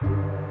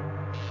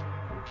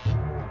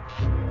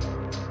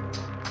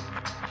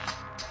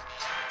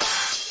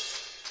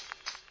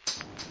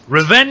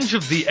Revenge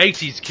of the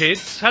 80s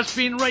Kids has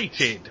been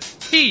rated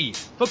P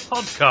for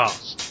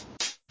podcast.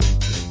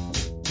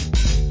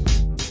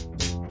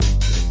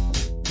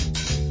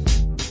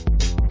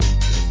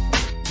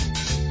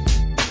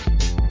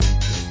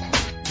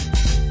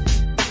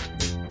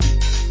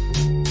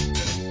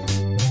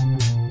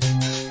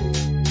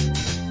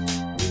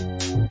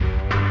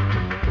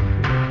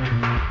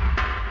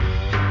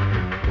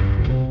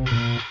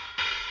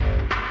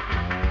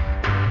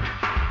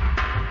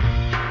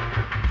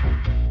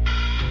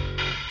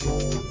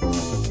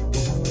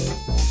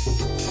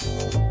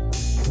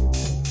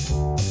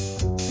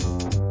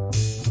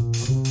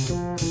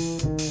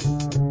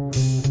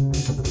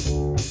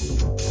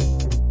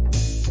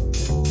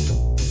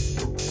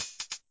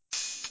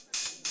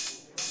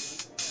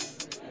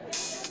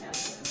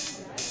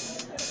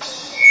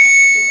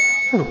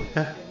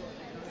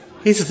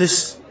 Is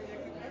this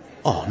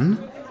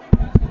on?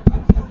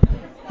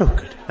 Oh,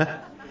 good.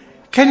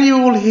 Can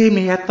you all hear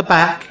me at the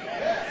back?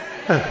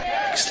 Oh,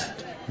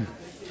 excellent.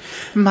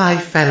 My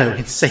fellow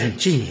insane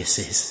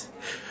geniuses,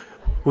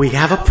 we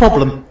have a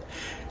problem.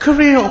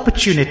 Career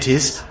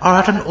opportunities are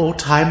at an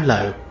all-time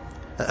low.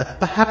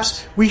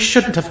 Perhaps we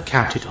shouldn't have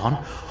counted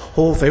on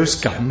all those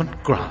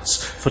government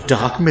grants for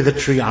dark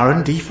military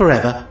R&D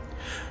forever.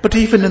 But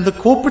even in the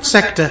corporate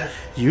sector,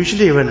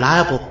 usually a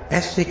reliable,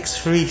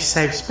 ethics-free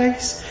safe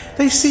space,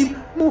 they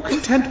seem more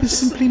content with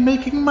simply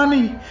making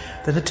money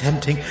than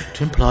attempting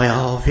to employ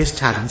our obvious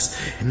talents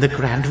in the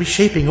grand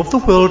reshaping of the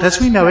world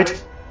as we know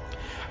it.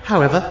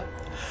 However,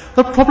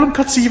 the problem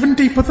cuts even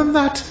deeper than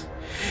that.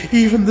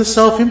 Even the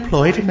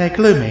self-employed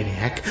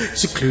megalomaniac,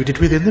 secluded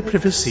within the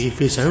privacy of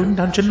his own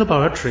dungeon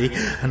laboratory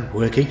and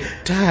working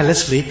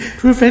tirelessly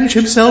to revenge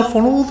himself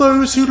on all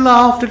those who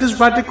laughed at his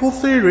radical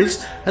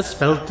theories, has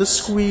felt the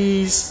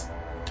squeeze.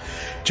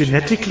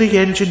 Genetically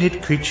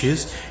engineered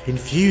creatures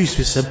infused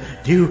with some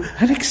new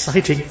and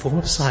exciting form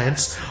of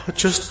science are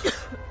just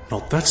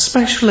not that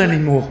special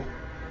anymore.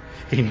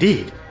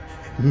 Indeed,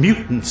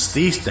 mutants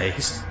these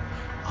days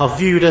are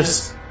viewed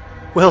as,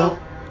 well,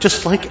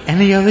 just like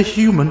any other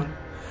human.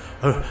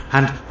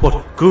 And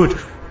what good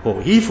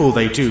or evil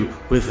they do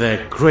with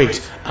their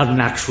great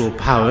unnatural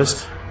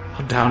powers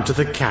are down to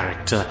the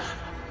character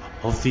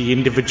of the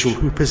individual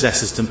who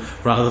possesses them,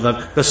 rather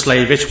than the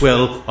slavish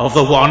will of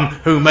the one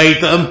who made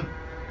them.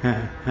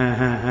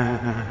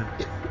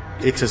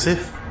 It's as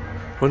if,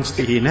 once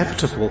the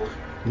inevitable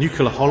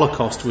nuclear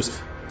holocaust was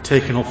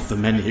taken off the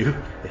menu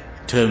in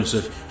terms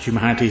of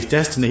humanity's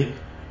destiny,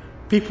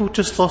 people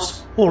just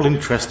lost all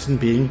interest in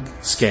being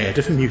scared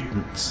of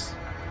mutants.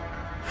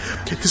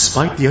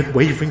 Despite the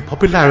unwavering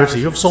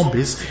popularity of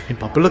zombies in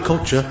popular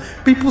culture,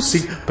 people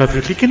seem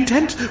perfectly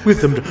content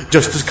with them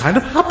just to kind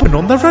of happen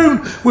on their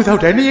own,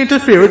 without any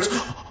interference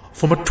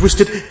from a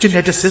twisted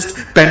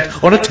geneticist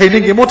bent on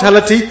attaining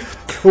immortality,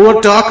 or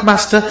a dark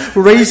master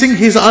raising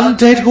his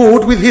undead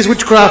horde with his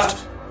witchcraft.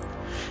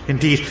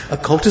 Indeed,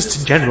 occultists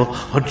in general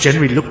are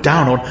generally looked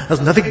down on as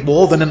nothing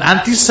more than an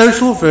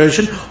antisocial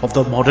version of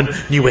the modern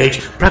New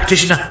Age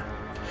practitioner.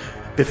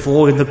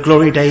 Before, in the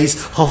glory days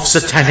of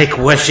satanic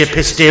worship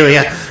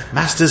hysteria,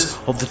 masters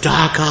of the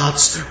dark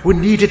arts were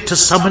needed to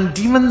summon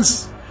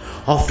demons,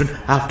 often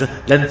after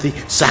lengthy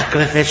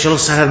sacrificial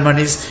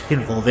ceremonies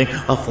involving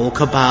a full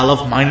cabal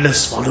of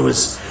mindless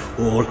followers,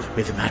 all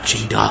with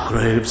matching dark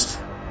robes.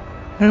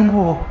 No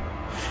more.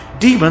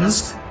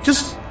 Demons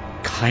just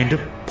kind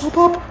of pop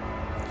up.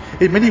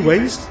 In many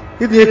ways,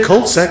 in the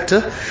occult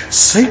sector,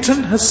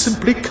 Satan has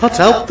simply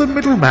cut out the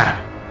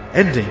middleman,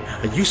 ending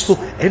a useful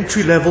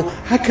entry-level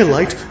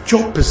acolyte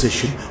job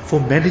position for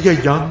many a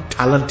young,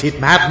 talented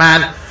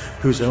madman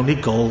whose only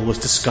goal was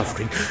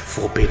discovering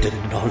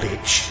forbidden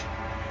knowledge.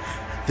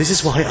 This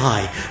is why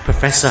I,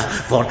 Professor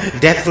Von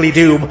Deathly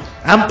Doom,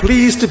 am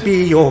pleased to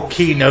be your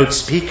keynote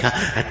speaker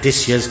at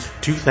this year's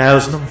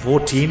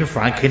 2014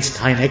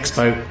 Frankenstein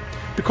Expo,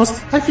 because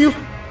I feel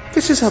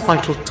this is a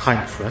vital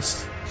time for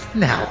us,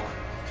 now,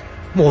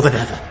 more than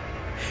ever.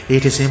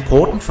 It is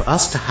important for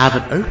us to have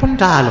an open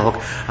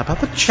dialogue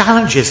about the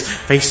challenges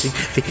facing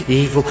the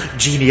evil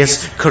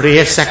genius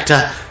career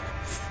sector.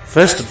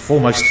 First and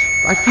foremost,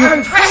 I feel...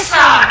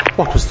 Professor!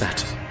 What was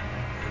that?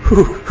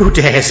 Who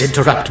dares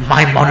interrupt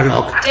my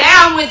monologue?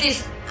 Down with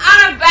this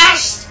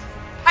unabashed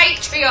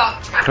patriot!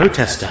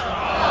 Protester.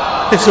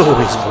 There's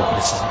always more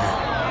listener.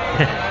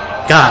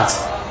 Guards,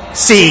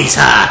 seize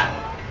her!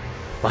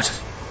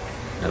 What?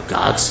 No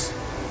guards?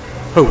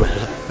 Oh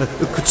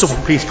well, could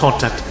someone please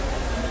contact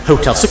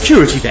hotel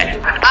security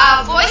then?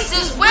 Our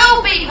voices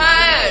will be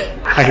heard!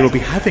 I will be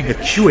having a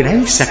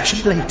Q&A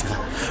section later,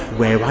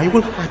 where I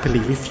will happily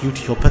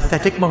refute your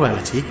pathetic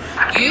morality.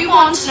 You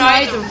want to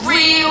know the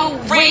real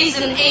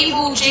reason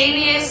evil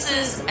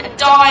geniuses are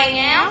dying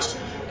out?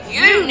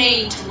 You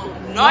need to look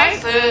no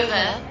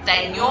further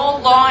than your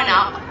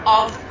lineup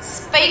of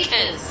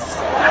speakers.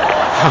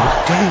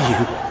 How dare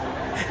you?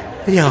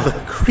 They are the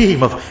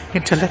cream of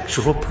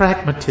intellectual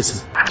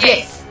pragmatism.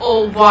 Yes,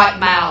 all white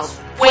males.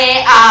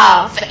 Where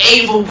are the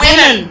evil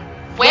women?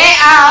 Where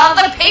are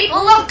the people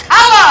of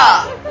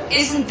colour?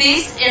 Isn't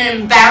this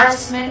an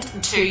embarrassment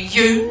to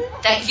you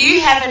that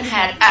you haven't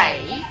had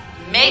a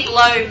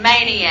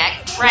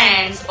megalomaniac,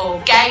 trans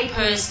or gay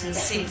person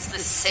since the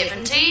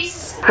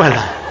 70s? Well,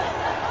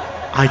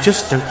 I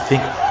just don't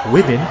think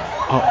women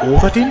are all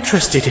that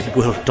interested in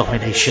world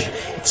domination.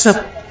 It's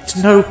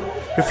no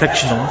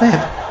reflection on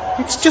them.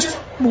 It's just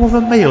more of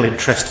a male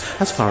interest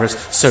as far as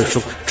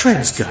social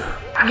trends go.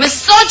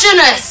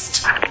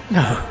 Misogynist!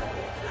 No.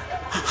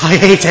 I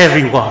hate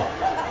everyone.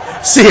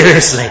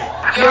 Seriously.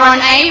 You're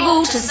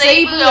unable to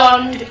see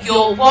beyond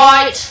your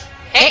white,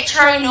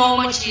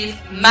 heteronormative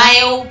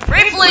male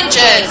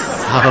privileges.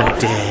 How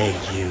dare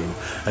you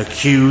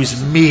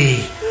accuse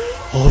me,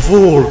 of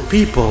all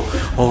people,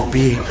 of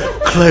being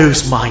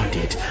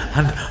close-minded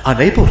and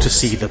unable to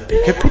see the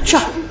bigger picture?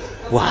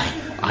 Why,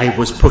 I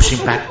was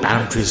pushing back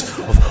boundaries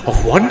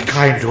of one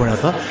kind or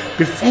another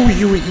before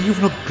you were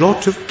even a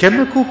glot of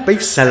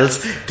chemical-based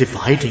cells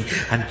dividing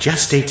and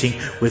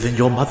gestating within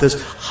your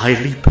mother's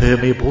highly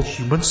permeable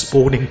human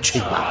spawning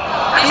chamber.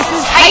 This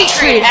is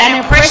hatred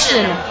and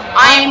oppression.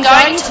 I am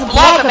going to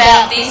blog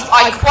about this.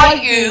 I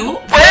quote you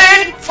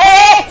word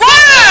for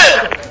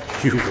word.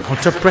 You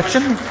want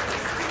oppression?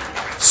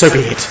 So be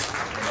it.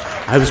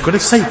 I was going to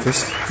save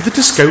this for the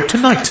disco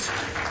tonight,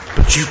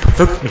 but you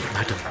provoked me,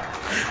 madam.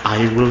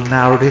 I will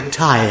now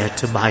retire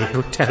to my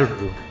hotel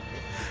room.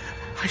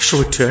 I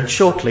shall return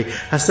shortly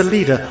as the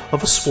leader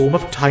of a swarm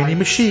of tiny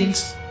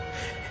machines,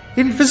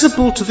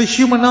 invisible to the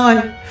human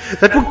eye,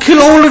 that will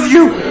kill all of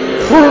you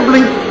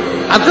horribly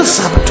at the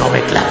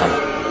subatomic level.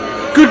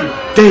 Good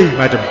day,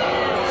 madam.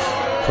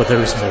 For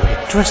those more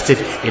interested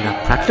in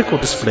a practical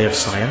display of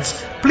science,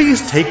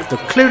 please take the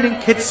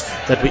cloning kits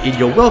that were in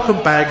your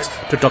welcome bags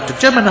to Dr.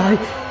 Gemini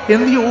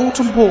in the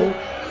autumn ball,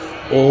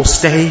 or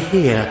stay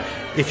here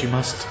if you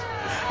must,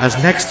 as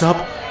next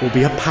up will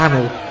be a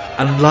panel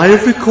and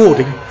live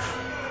recording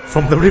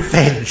from the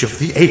Revenge of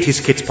the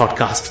 80s Kids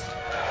podcast.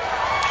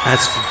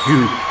 As for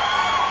you,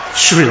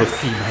 shrill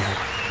female,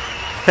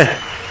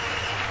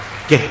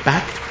 get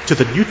back to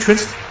the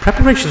nutrients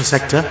preparation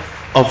sector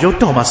of your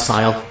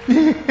domicile.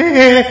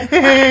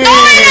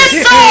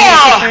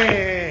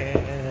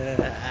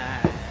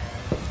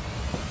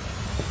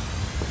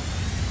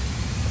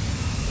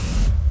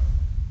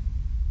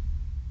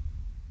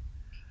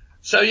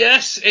 So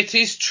yes, it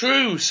is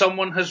true.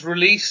 Someone has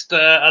released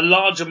a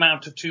large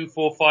amount of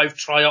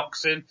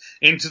 2,4,5-trioxin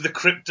into the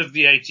crypt of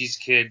the 80s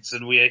Kids,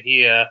 and we are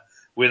here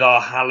with our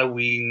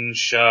Halloween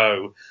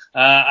show.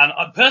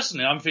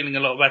 Personally, I'm feeling a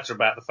lot better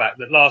about the fact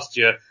that last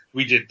year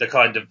we did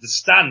the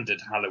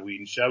standard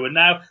Halloween show, and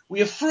now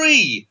we are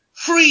free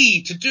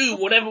to do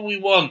whatever we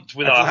want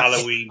with our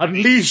Halloween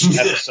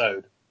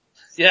episode.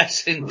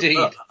 Yes,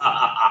 indeed.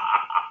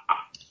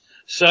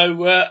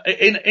 So,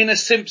 in a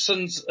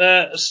Simpsons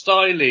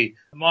style,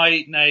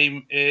 my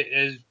name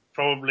is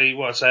probably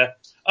my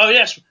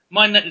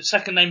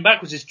second name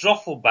backwards is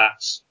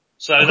Drofflebats.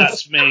 So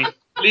that's me,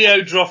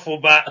 Leo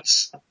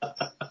Drofflebats,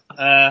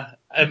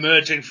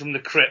 emerging from the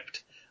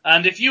crypt.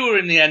 And if you were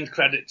in the end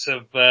credits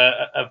of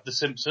The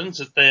Simpsons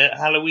at the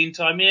Halloween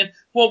time, Ian,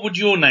 what would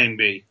your name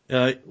be?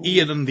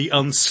 Ian and the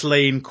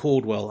Unslain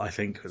Caldwell, I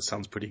think. That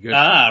sounds pretty good.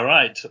 Ah,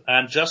 right.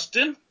 And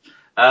Justin?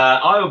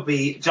 I will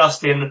be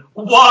Justin.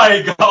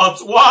 Why,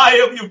 gods?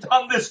 Why have you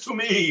done this to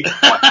me?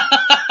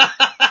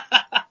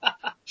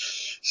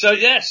 So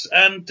yes,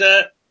 and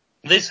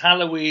this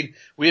Halloween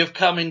we have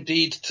come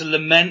indeed to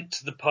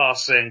lament the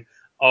passing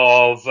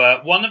of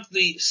one of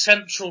the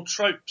central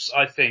tropes,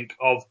 I think,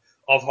 of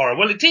horror.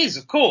 Well, it is,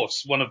 of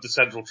course, one of the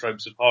central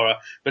tropes of horror,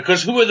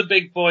 because who are the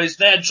big boys?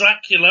 They're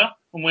Dracula,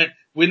 and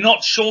we're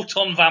not short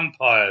on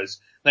vampires.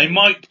 They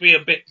might be a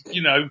bit,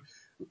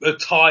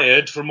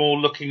 tired from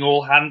looking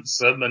all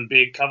handsome and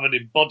being covered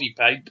in body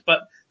paint,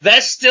 but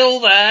they're still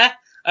there,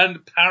 and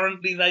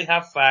apparently they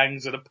have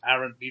fangs, and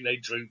apparently they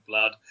drink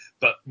blood,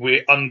 but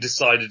we're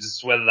undecided as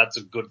to whether that's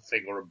a good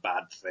thing or a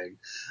bad thing.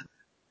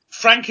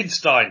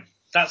 Frankenstein,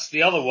 that's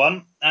the other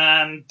one,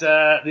 and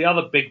the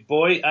other big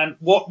boy, and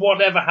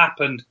whatever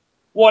happened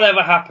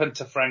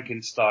to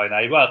Frankenstein,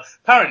 eh? Well,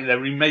 apparently they're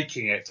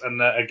remaking it,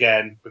 and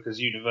again, because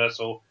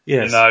Universal,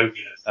 Yes.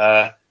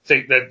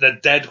 Think that the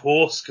dead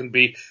horse can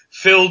be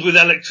filled with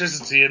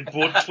electricity and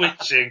brought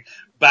twitching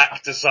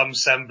back to some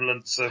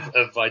semblance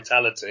of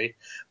vitality.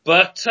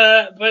 But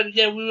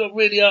yeah, we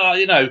really are,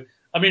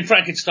 I mean,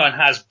 Frankenstein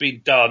has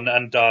been done,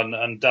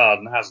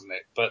 hasn't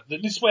it? But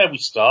this is where we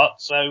start,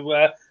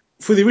 so,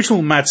 For the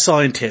original mad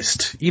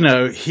scientist,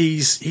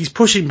 he's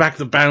pushing back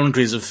the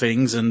boundaries of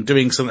things and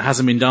doing something that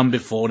hasn't been done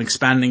before and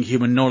expanding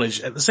human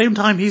knowledge. At the same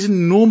time, he's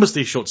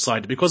enormously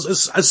short-sighted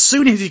because as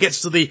soon as he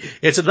gets to the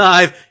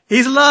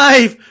he's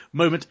alive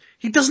moment,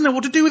 he doesn't know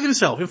what to do with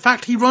himself. In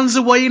fact, he runs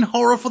away in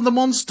horror from the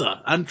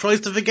monster and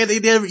tries to forget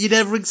he'd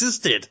ever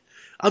existed.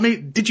 I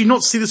mean, did you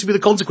not see this would be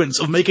the consequence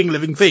of making a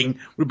living thing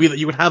would be that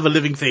you would have a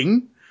living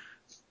thing?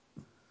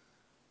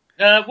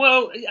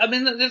 Well, I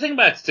mean, the thing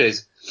about it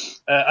is,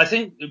 I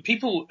think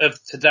people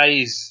of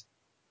today's,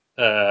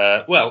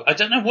 I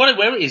don't know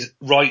where it is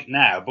right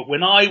now, but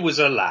when I was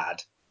a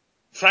lad,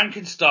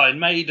 Frankenstein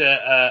made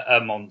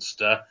a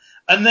monster,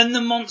 and then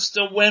the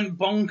monster went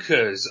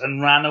bonkers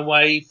and ran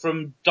away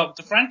from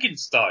Dr.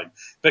 Frankenstein,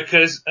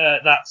 because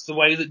that's the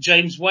way that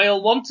James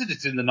Whale wanted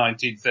it in the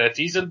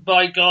 1930s, and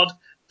by God,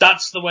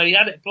 that's the way he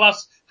had it.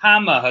 Plus,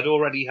 Hammer had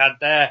already had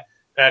their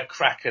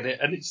crack at it,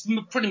 and it's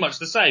pretty much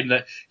the same.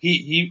 That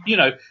he, you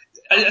know,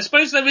 I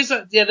suppose there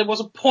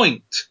was a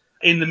point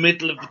in the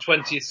middle of the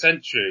 20th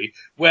century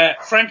where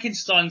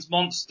Frankenstein's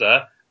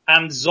monster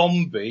and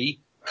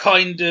zombie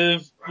kind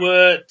of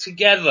were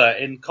together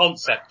in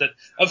concept. That,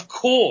 of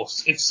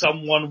course, if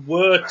someone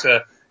were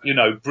to, you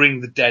know, bring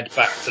the dead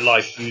back to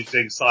life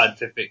using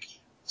scientific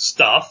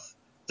stuff,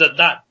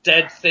 that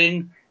dead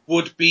thing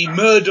would be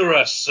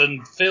murderous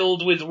and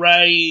filled with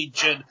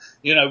rage and,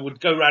 you know, would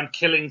go around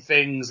killing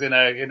things in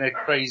a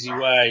crazy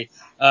way.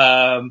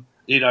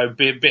 You know,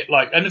 be a bit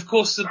like, and of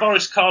course the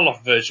Boris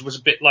Karloff version was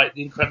a bit like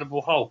the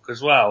Incredible Hulk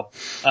as well.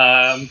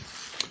 Well,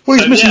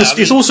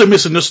 he's also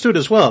misunderstood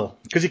as well,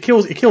 because he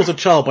kills a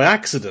child by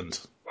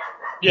accident.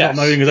 Yes.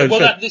 Not knowing his own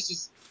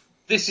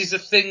this is a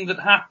thing that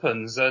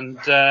happens, and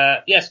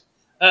yes.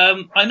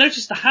 I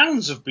noticed the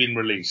hounds have been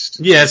released.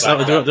 Yes,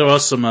 there are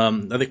some,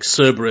 I think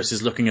Cerberus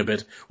is looking a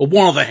bit, well,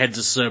 one of the heads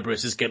of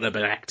Cerberus is getting a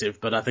bit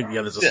active, but I think the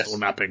others are still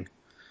napping.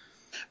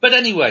 But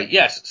anyway,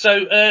 yes,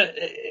 so,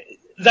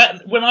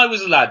 that, when I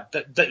was a lad,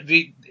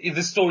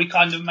 the story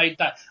kind of made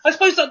that. I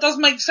suppose that does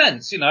make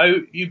sense, you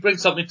know, you bring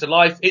something to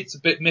life, it's a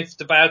bit miffed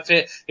about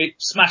it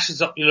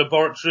smashes up your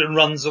laboratory and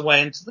runs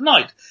away into the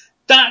night.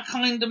 That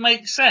kind of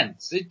makes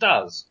sense, it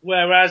does.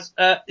 Whereas,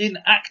 in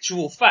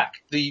actual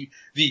fact, the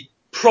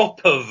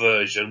proper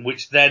version,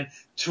 which then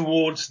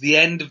towards the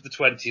end of the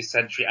 20th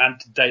century and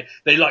today,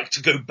 they like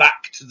to go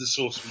back to the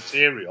source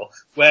material,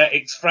 where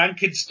it's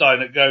Frankenstein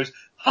that goes,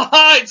 ha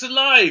ha, it's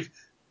alive!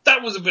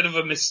 That was a bit of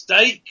a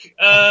mistake.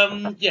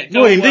 Go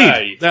away.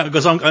 Indeed.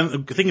 Because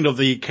I'm thinking of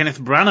the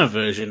Kenneth Branagh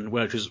version,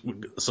 which is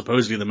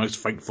supposedly the most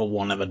frightful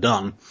one ever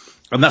done.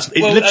 And it's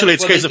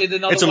a case of,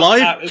 it's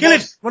alive, kill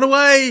it, run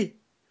away!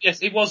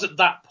 Yes, it was at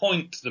that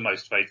point the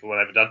most fatal one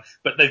ever done,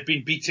 but they've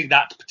been beating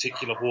that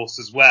particular horse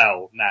as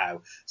well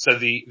now. So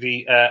the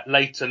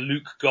later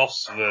Luke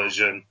Goss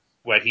version,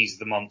 where he's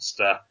the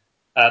monster,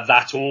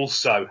 that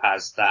also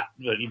has that.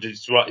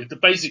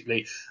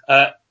 Basically,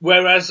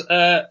 whereas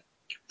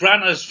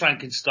Branagh's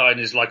Frankenstein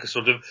is like a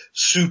sort of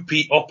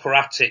soupy,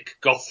 operatic,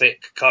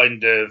 gothic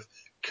kind of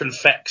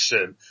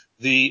confection,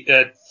 the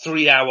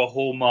 3-hour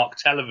Hallmark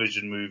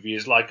television movie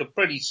is like a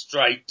pretty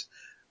straight,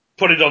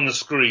 put it on the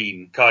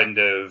screen kind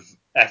of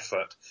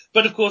effort.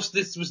 But of course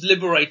this was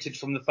liberated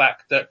from the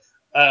fact that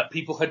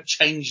people had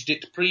changed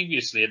it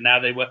previously and now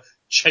they were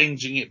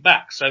changing it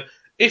back. So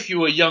if you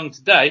were young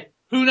today,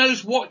 who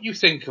knows what you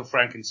think of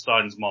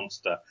Frankenstein's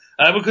monster?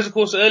 Because of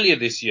course earlier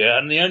this year,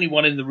 and the only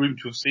one in the room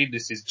to have seen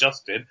this is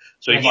Justin,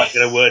 so he might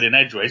get a word in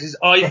edgeways, is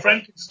I,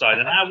 Frankenstein.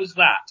 And how was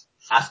that?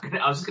 I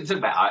was going to talk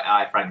about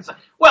I Frankenstein.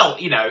 Well,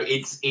 you know,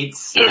 it's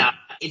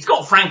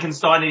got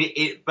Frankenstein in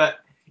it, but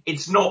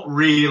it's not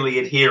really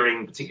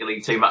adhering particularly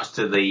too much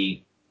to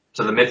the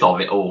myth of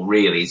it all,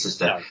 really. It's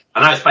just I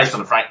know it's based on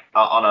a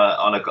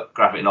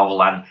graphic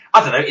novel, and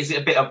I don't know, is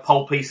it a bit of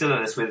pulpy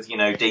silliness with, you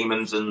know,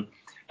 demons and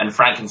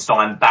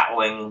Frankenstein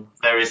battling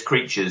various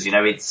creatures? You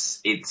know,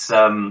 it's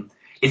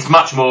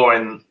much more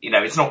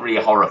it's not really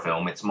a horror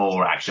film, it's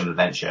more action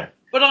adventure.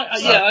 But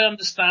I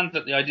understand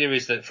that the idea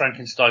is that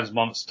Frankenstein's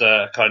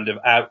monster kind of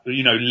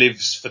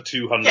lives for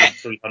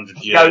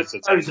 200-300 years.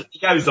 He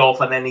goes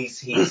off, and then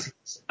he's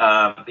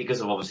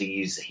because of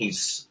obviously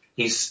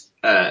his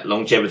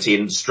longevity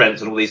and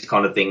strength and all these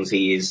kind of things,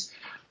 he is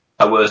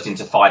coerced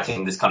into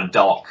fighting this kind of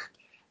dark,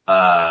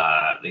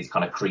 these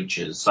kind of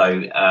creatures.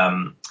 So,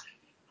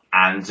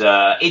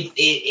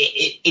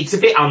 it's a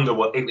bit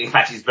underworld. In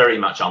fact, it's very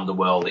much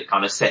underworld. It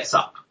kind of sets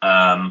up,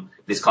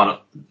 this kind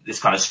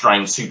of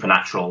strange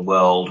supernatural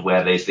world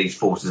where there's these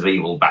forces of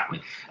evil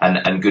battling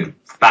and good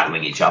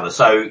battling each other.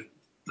 So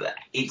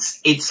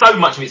it's so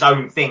much of its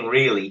own thing,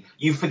 really.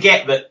 You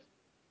forget that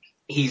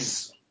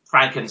he's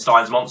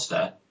Frankenstein's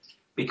monster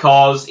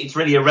because it's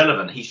really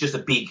irrelevant. He's just a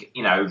big,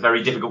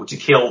 very difficult to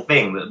kill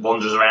thing that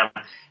wanders around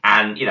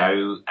and,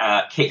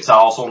 kicks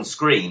ass on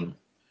screen.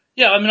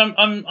 Yeah, I mean,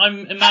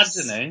 I'm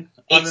imagining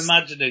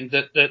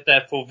that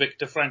therefore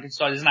Victor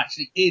Frankenstein isn't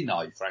actually in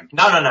I,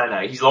 Frankenstein.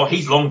 No.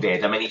 He's long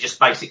dead. I mean, he just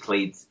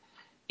basically,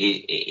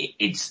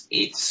 it's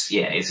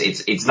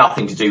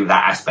nothing to do with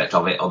that aspect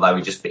of it, although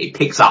it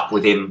picks up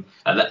with him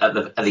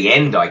at the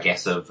end, I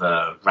guess, of,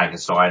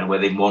 Frankenstein,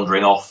 with him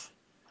wandering off.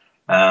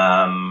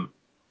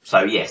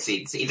 So yes,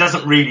 it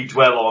doesn't really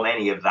dwell on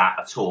any of that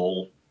at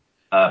all,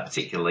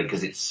 particularly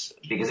because it's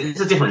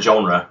a different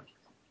genre.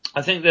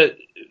 I think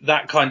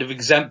that kind of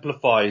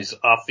exemplifies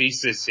our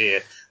thesis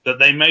here, that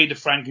they made a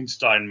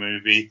Frankenstein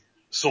movie,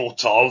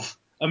 sort of,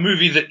 a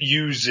movie that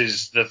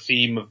uses the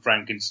theme of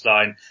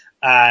Frankenstein,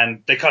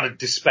 and they kind of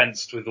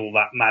dispensed with all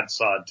that mad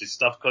scientist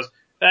stuff, because,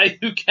 hey,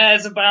 who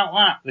cares about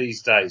that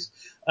these days?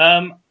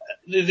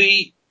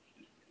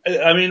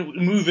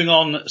 Moving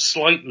on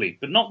slightly,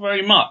 but not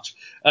very much,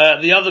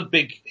 the other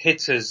big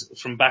hitters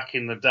from back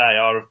in the day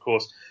are, of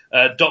course,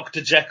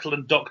 Dr. Jekyll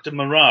and Dr.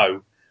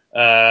 Moreau. They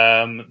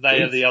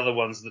are the other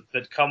ones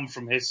that come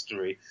from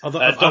history.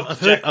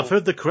 I've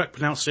heard the correct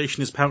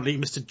pronunciation is apparently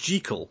Mr.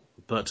 Jekyll,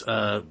 but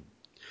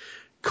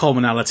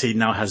commonality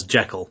now has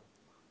Jekyll.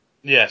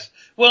 Yes.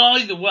 Well,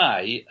 either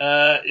way,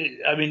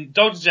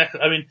 Dr.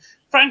 Jekyll,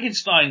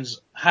 Frankenstein's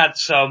had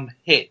some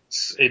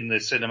hits in the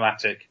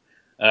cinematic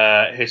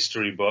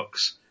history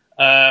books,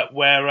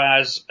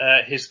 whereas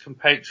his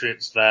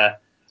compatriots there,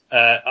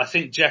 I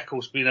think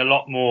Jekyll's been a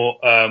lot more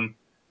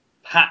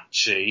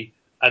patchy,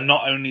 and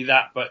not only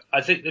that, but I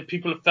think that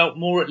people have felt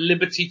more at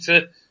liberty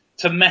to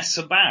mess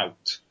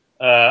about.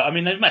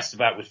 They've messed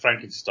about with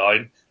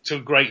Frankenstein to a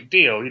great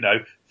deal,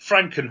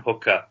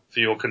 Frankenhooker for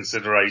your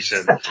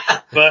consideration.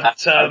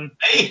 But Frank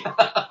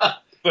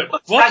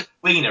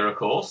Wiener, of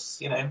course,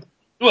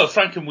 Well,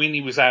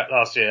 Frankenweenie was out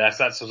last year. I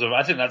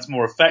think that's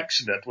more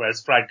affectionate,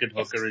 whereas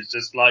Frankenhooker is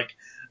just like,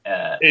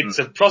 it's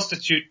a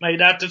prostitute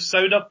made out of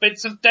sewed up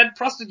bits of dead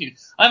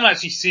prostitutes. I haven't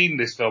actually seen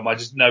this film, I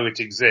just know it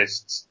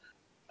exists.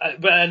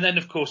 And then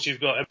of course you've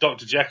got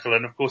Dr. Jekyll,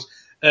 and of course,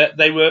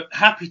 they were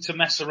happy to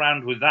mess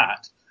around with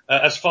that,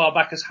 as far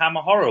back as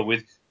Hammer Horror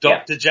with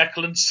Dr.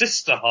 Jekyll and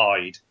Sister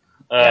Hyde,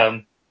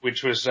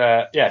 which was,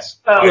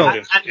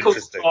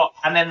 interesting.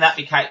 And then that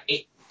became,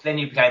 then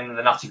you became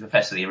the Nutty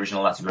Professor, the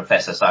original Nutty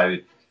Professor, so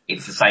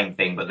it's the same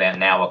thing, but they're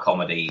now a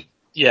comedy.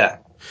 Yeah.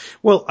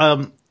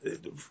 Well,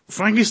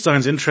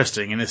 Frankenstein's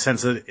interesting in the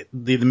sense that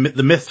the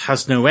myth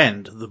has no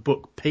end. The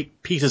book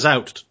peters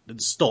out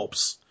and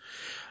stops.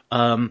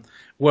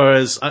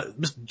 Whereas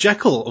Mr.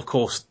 Jekyll, of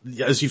course,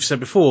 as you've said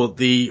before,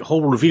 the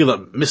whole reveal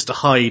that Mr.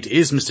 Hyde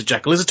is Mr.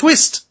 Jekyll is a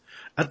twist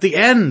at the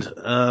end.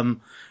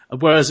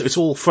 Whereas it's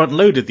all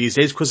front-loaded these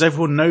days because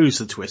everyone knows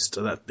the twist,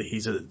 that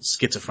he's a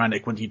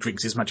schizophrenic when he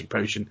drinks his magic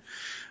potion.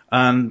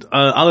 And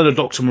other than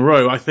Dr.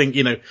 Moreau, I think,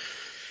 in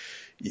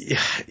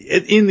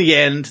the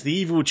end, the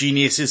evil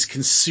genius is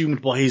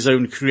consumed by his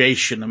own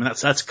creation.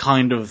 That's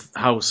kind of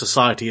how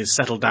society has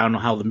settled down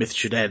on how the myth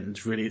should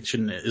end, really,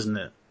 shouldn't it, isn't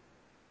it?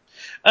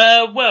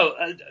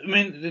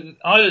 The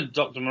Island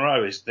Dr.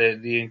 Moreau is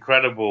the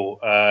incredible,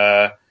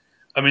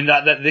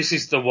 this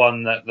is the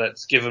one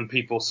that's given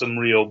people some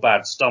real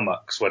bad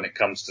stomachs when it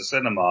comes to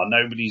cinema.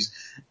 Nobody's,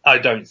 I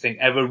don't think,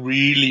 ever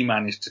really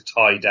managed to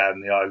tie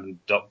down the Island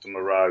Dr.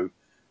 Moreau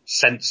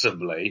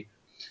sensibly.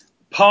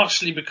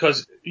 Partially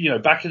because,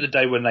 back in the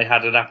day when they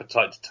had an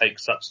appetite to take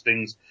such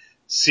things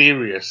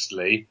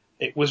seriously,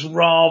 it was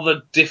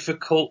rather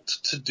difficult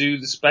to do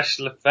the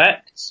special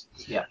effects.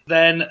 Yeah.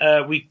 Then,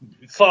 we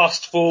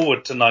fast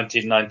forward to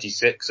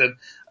 1996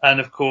 and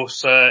of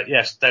course,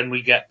 then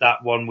we get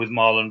that one with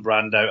Marlon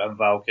Brando and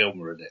Val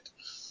Kilmer in it.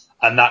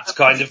 And that's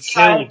kind of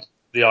killed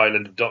the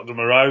Island of Dr.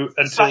 Moreau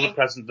until the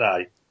present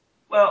day.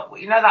 Well,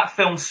 that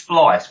film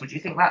Splice, would you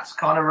think that's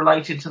kind of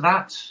related to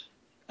that?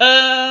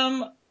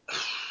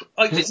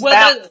 It's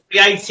about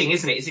creating,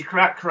 isn't it? Is it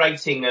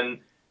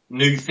creating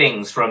new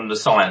things from the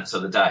science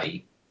of the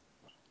day?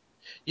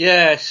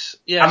 Yes.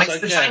 It's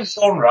the same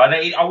genre.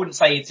 I wouldn't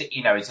say it's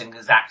an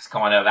exact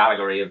kind of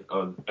allegory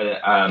but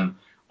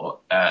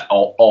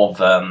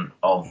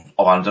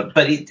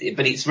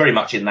it's very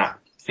much in that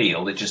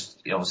field. It just,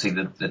 obviously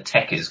the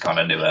tech is kind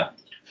of newer.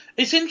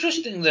 It's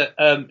interesting that,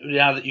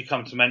 now that you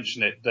come to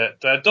mention it,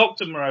 that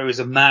Dr. Moreau is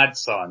a mad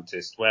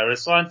scientist,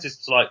 whereas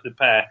scientists like the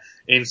pair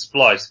in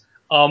Splice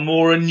are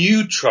more a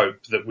new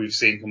trope that we've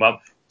seen come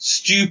up.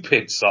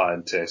 Stupid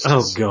scientists.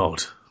 Oh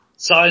God.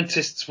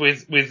 Scientists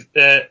with, we're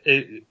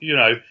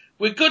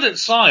good at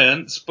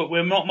science, but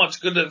we're not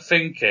much good at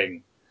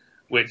thinking,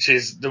 which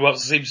is what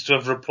seems to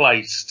have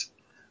replaced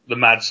the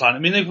mad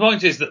scientist. The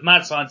point is that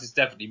mad science is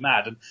definitely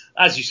mad. And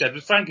as you said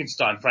with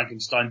Frankenstein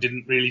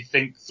didn't really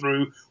think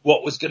through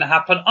what was going to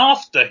happen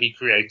after he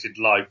created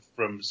life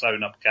from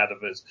sewn up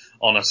cadavers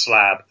on a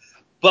slab.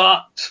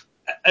 But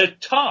a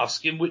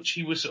task in which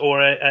he was,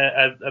 or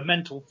a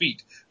mental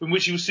feat in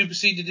which he was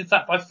superseded, in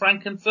fact, by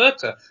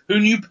Frankenfurter, who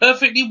knew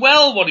perfectly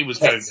well what he was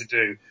going to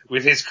do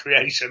with his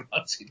creation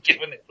once he'd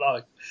given it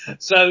life.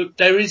 So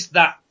there is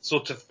that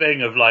sort of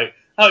thing of like,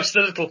 oh, it's the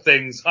little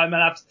things. I'm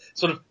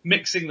sort of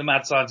mixing the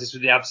mad scientist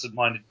with the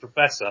absent-minded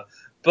professor.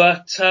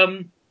 But,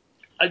 I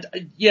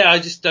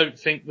just don't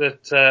think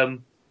that,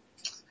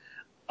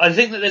 I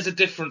think that there's a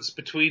difference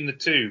between the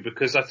two,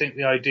 because I think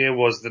the idea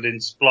was that in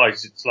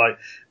Splice, it's like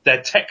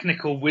they're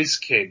technical whiz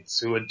kids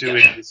who are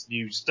doing this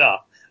new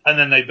stuff, and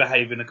then they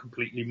behave in a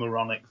completely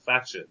moronic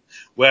fashion.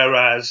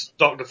 Whereas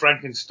Dr.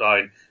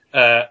 Frankenstein,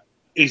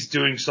 is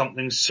doing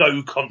something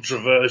so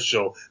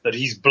controversial that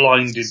he's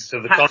blinded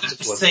to the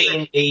consequences. Have you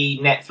seen the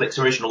Netflix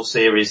original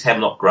series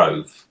Hemlock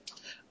Grove?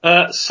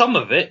 Some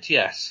of it,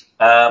 yes.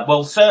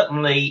 Well,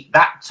 certainly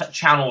that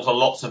channels a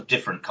lots of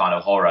different kind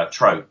of horror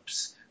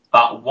tropes.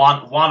 But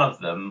one of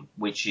them,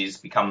 which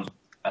becomes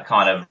a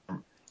kind of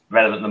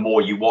relevant the more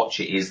you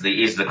watch it, is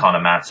the kind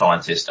of mad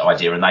scientist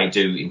idea. And they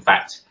do, in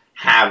fact,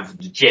 have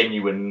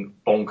genuine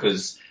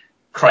bonkers,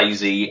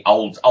 crazy,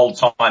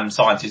 old-time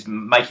scientists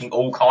making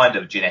all kind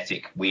of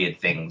genetic weird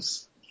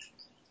things.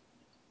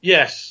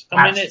 Yes.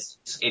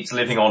 It's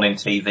living on in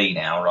TV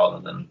now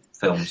rather than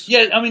films.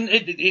 Yeah, I mean,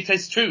 it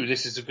is true.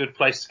 This is a good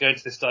place to go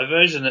into this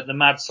diversion, that the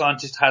mad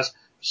scientist has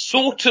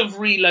sort of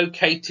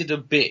relocated a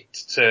bit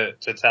to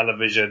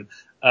television,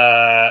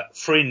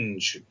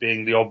 Fringe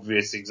being the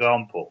obvious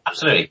example.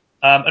 Absolutely.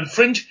 And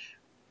Fringe,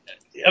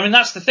 I mean,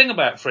 that's the thing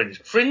about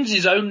Fringe. Fringe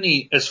is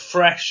only as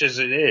fresh as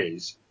it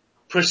is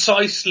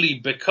precisely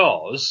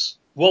because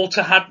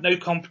Walter had no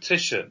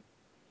competition.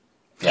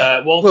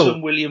 Yeah. Walter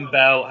and William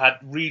Bell had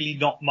really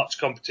not much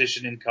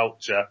competition in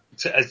culture,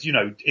 as you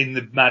know, in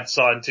the mad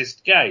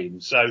scientist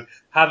game. So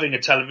having a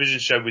television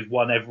show with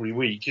one every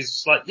week is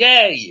just like,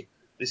 yay,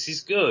 this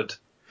is good.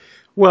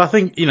 Well, I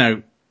think,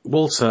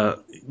 Walter,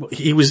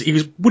 he would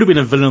have been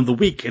a villain of the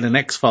week in an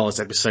X-Files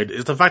episode.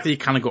 It's the fact that he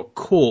kind of got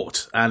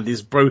caught and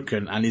is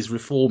broken and is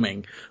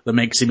reforming that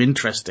makes him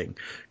interesting,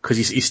 because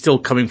he's still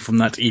coming from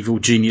that evil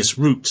genius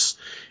roots,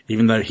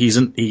 even though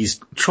he's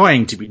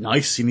trying to be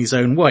nice in his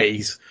own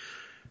ways.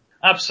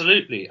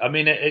 Absolutely. I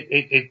mean,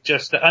 it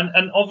just,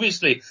 and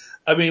obviously,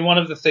 I mean, one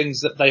of the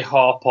things that they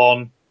harp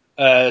on,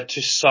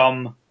 to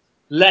some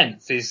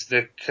length is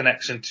the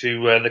connection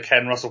to, the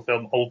Ken Russell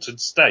film Altered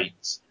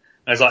States.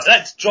 And it's like,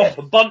 let's drop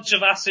a bunch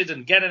of acid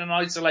and get in an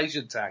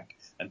isolation tank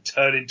and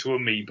turn into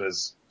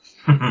amoebas.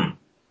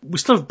 We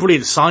still have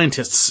brilliant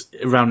scientists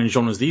around in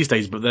genres these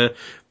days, but they're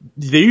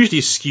usually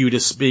skewed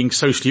as being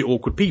socially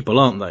awkward people,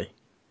 aren't they?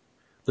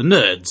 The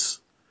nerds.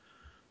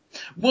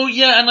 Well,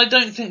 yeah, and I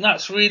don't think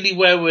that's really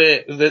where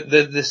we're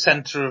the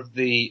center of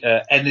the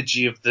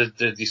energy of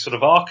the sort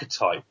of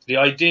archetype. The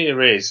idea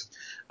is,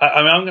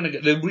 I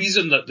mean, the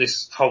reason that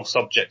this whole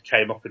subject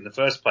came up in the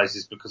first place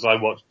is because I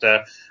watched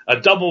a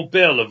double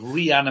bill of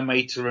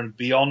Reanimator and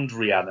Beyond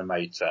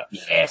Reanimator.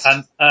 Yes.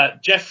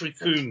 And Jeffrey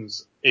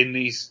Combs in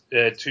these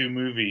two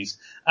movies,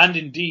 and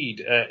indeed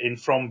in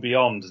From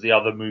Beyond, the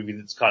other movie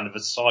that's kind of a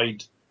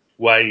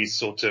sideways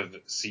sort of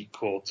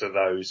sequel to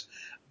those,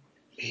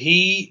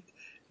 he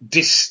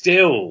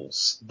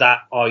distills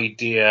that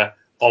idea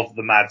of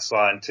the mad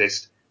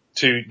scientist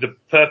to the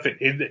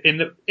perfect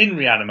in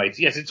Reanimator.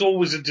 Yes, it's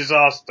always a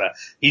disaster.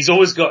 He's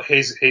always got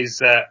his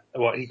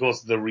what he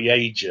calls the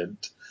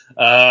reagent,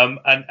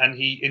 and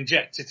he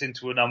injects it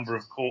into a number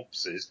of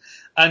corpses.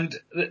 And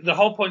the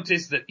whole point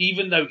is that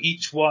even though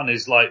each one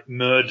is like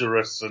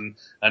murderous and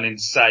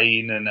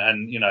insane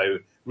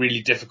and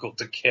really difficult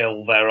to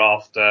kill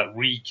thereafter,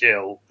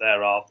 re-kill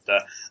thereafter,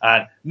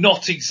 and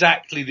not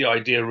exactly the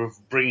idea of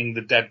bringing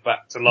the dead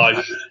back to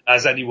life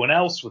as anyone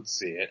else would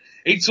see it.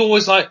 It's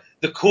always like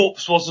the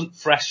corpse wasn't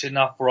fresh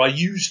enough, or I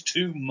used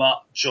too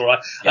much,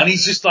 and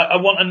he's just like, I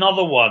want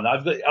another one.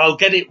 I'll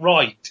get it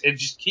right, and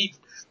just keep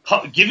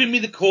giving me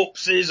the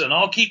corpses, and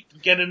I'll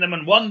keep getting them,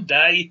 and one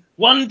day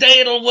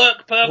it'll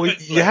work perfectly.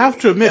 Well, you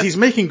have to admit he's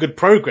making good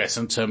progress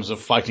in terms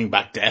of fighting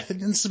back death,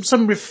 and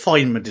some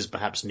refinement is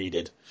perhaps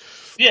needed.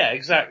 Yeah,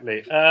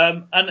 exactly.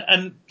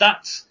 And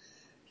that's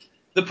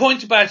the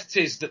point about it,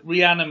 is that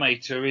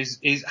Reanimator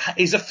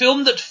is a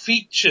film that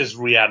features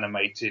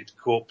reanimated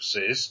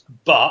corpses,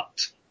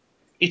 but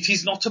it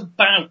is not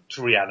about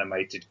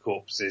reanimated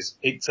corpses.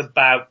 It's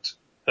about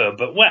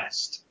Herbert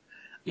West.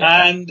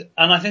 Yeah. And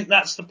I think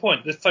that's the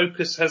point. The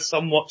focus has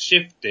somewhat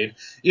shifted,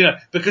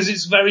 because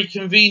it's very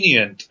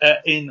convenient,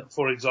 in,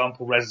 for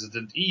example,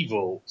 Resident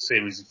Evil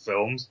series of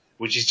films,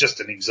 which is just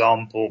an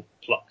example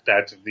plucked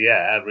out of the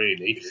air,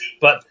 really.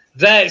 But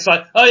there it's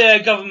like, oh yeah,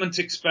 government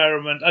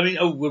experiment. I mean,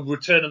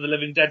 Return of the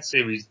Living Dead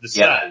series, the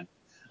same.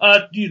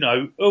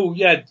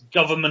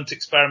 Government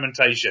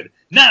experimentation.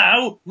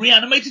 Now,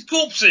 reanimated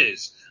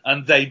corpses!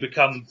 And they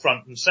become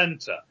front and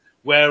center.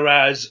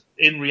 Whereas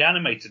in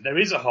Reanimated, there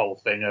is a whole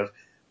thing of,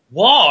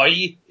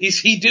 why is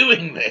he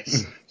doing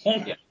this?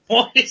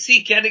 What is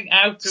he getting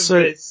out of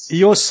this? So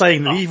you're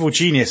saying the evil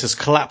genius has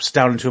collapsed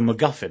down into a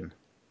MacGuffin?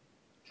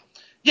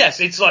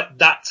 Yes, it's like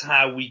that's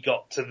how we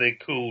got to the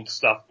cool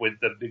stuff with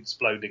the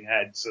exploding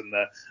heads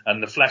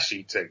and the flesh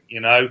eating,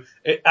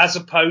 as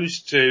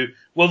opposed to,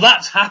 well,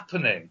 that's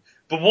happening,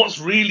 but what's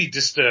really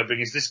disturbing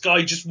is this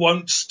guy just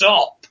won't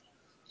stop.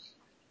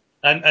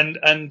 And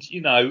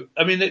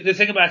I mean, the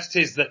thing about it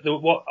is that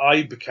what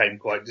I became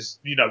quite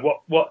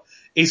what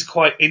is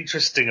quite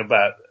interesting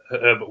about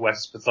Herbert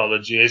West's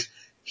pathology is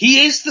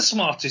he is the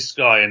smartest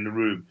guy in the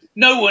room.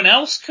 No one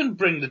else can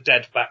bring the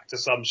dead back to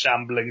some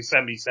shambling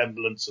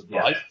semi-semblance of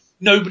life.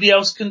 Nobody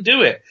else can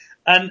do it.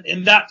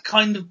 And that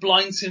kind of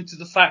blinds him to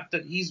the fact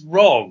that he's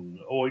wrong,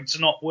 or it's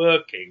not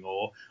working,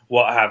 or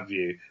what have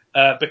you.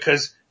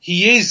 Because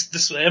he is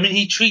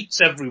he treats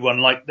everyone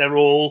like they're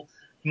all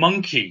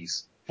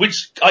monkeys,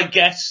 which I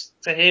guess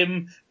to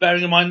him,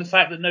 bearing in mind the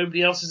fact that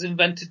nobody else has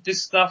invented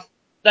this stuff,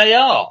 they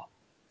are.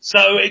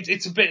 So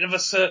it's a bit of a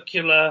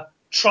circular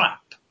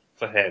trap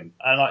for him,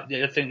 and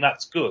I think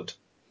that's good.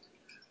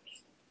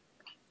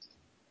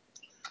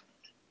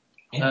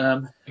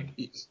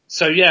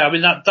 So yeah, I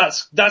mean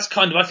that's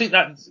kind of, I think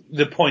that's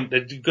the point,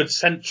 the good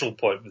central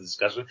point of the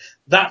discussion.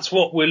 That's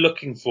what we're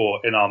looking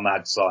for in our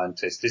mad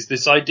scientist, is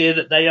this idea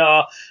that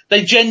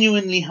they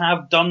genuinely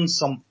have done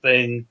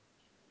something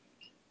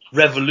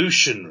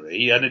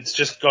revolutionary, and it's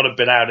just got a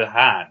bit out of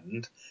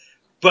hand,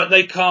 but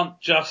they can't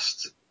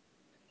just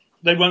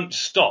they won't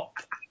stop.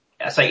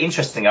 I say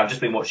interesting. I've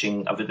been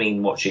watching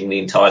the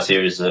entire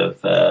series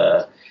of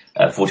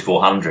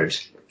 4400,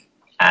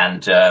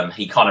 and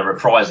he kind of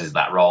reprises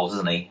that role,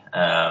 doesn't he?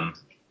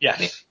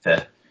 Yes.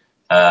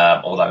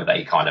 Although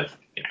they kind of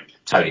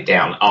tone it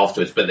down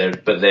afterwards, but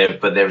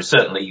there is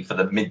certainly, for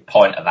the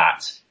midpoint of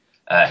that,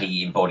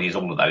 he embodies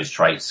all of those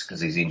traits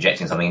because he's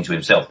injecting something into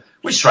himself,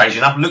 which, strange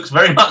enough, looks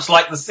very much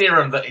like the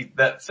serum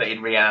that's in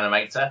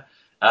Reanimator.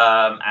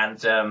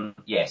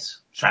 Yes,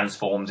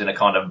 transforms in a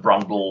kind of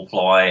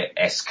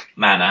Brundlefly-esque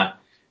manner,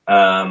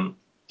 to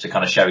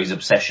kind of show his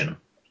obsession.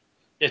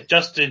 Yes,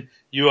 Justin,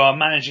 you are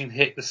managing to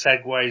hit the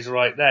segues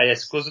right there.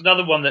 Yes, of course,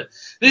 another one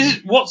this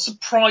is what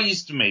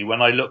surprised me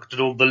when I looked at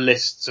all the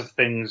lists of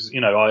things,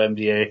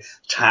 IMDb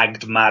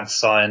tagged mad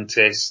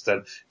scientist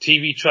and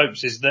TV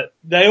tropes, is that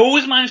they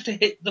always manage to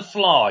hit the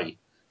Fly.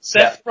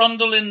 Seth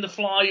Brundle in the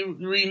Fly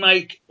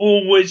remake,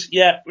 always,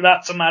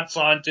 that's a mad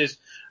scientist.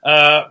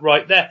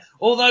 Right there.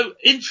 Although,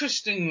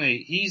 interestingly,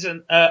 he's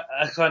a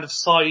kind of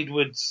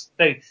sideways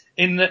thing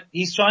in that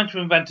he's trying to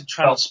invent a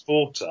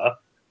transporter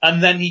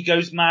and then he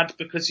goes mad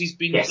because he's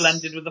been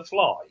blended with a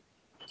fly.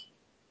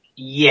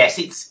 Yes,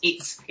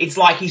 it's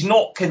like he's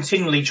not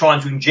continually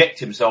trying to inject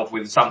himself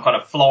with some kind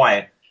of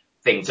fly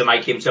thing to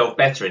make himself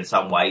better in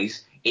some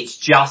ways. It's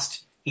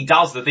just, he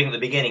does the thing at the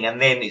beginning and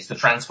then it's the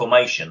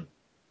transformation.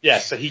 Yeah,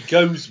 so he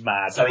goes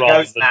mad. So he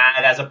goes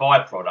mad as a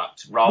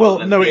byproduct, rather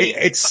than. Well, no,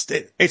 it's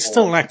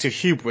still an act of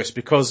hubris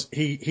because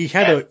he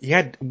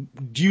had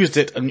used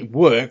it and it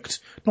worked.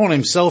 Not on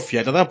himself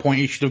yet. At that point,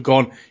 he should have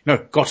gone,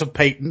 got a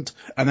patent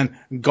and then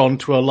gone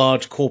to a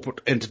large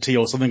corporate entity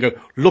or something. And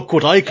go, look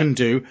what I can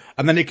do,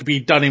 and then it could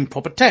be done in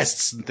proper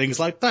tests and things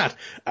like that.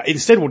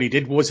 Instead, what he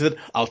did was that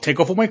I'll take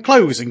off all my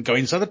clothes and go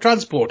inside the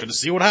transporter to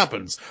see what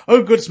happens.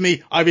 Oh, goodness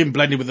me, I've been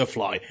blended with a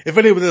fly. If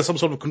only there's some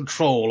sort of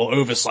control or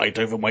oversight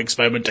over my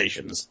experimentations.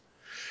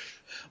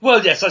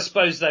 Well, yes, I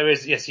suppose there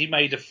is. Yes, he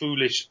made a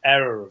foolish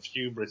error of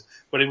hubris,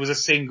 but it was a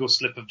single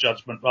slip of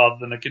judgment rather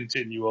than a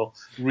continual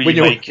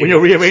remaking. When you're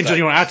rearranging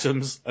your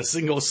atoms, a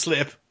single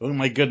slip. Oh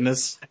my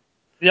goodness.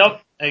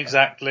 Yep,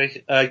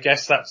 exactly. I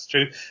guess that's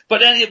true.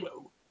 But anyway,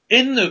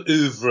 in the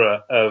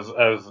oeuvre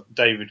of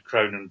David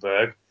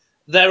Cronenberg,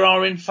 there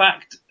are in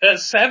fact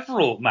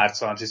several mad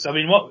scientists. I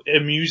mean, what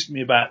amused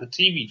me about the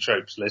TV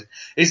tropes list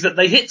is that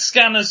they hit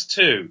Scanners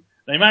too.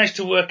 They managed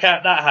to work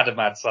out that had a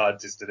mad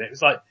scientist in it. It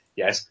was like,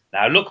 yes,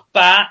 now look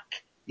back.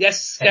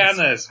 Yes,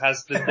 Scanners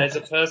there's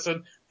a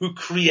person who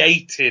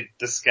created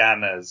the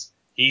Scanners.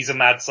 He's a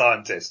mad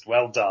scientist.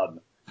 Well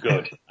done.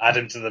 Good. Add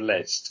him to the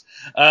list.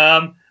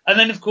 And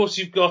then of course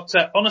you've got,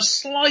 on a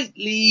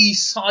slightly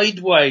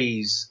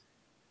sideways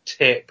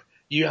tip,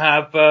 you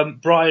have,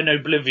 Brian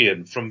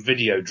Oblivion from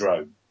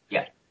Videodrome.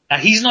 Yeah. Now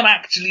he's not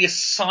actually a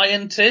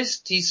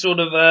scientist. He's sort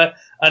of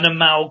an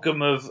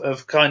amalgam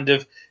of kind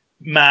of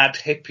mad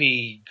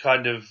hippie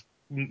kind of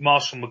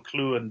Marshall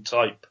McLuhan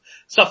type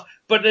stuff.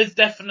 But there's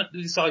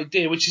definitely this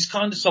idea, which is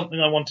kind of something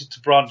I wanted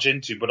to branch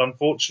into, but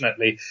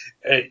unfortunately,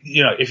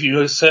 if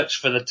you search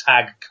for the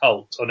tag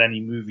cult on any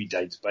movie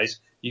database,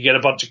 you get a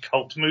bunch of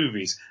cult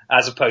movies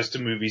as opposed to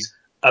movies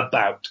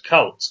about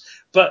cults.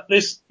 But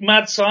this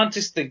mad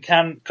scientist thing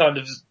can kind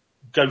of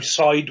go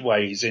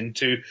sideways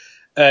into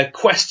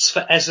quests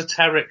for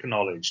esoteric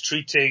knowledge,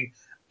 treating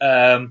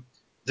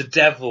the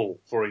devil,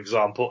 for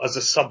example, as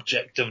a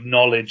subject of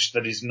knowledge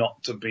that is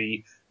not to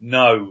be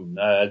known.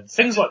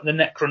 Things like the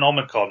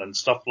Necronomicon and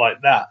stuff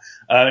like that.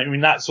 I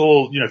mean, that's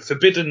all,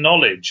 forbidden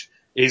knowledge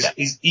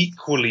is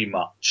equally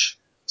much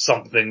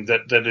something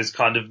that is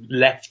kind of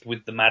left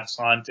with the mad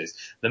scientist.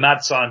 The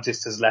mad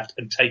scientist has left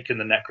and taken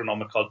the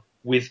Necronomicon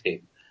with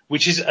him,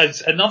 which is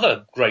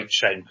another great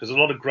shame because a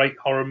lot of great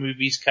horror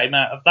movies came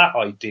out of that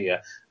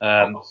idea,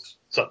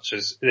 such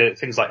as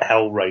things like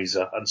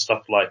Hellraiser and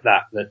stuff like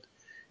that,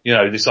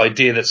 this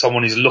idea that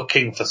someone is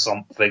looking for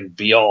something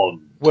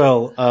beyond.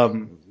 Well,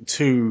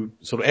 to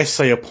sort of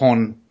essay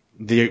upon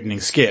the opening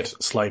skit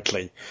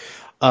slightly,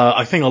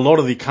 I think a lot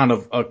of the kind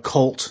of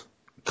occult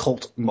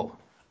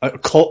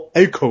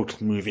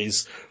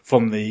movies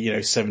from the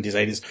 70s,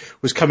 80s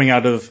was coming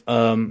out of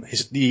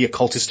the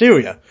occult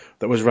hysteria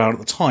that was around at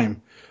the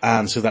time,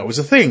 and so that was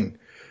a thing.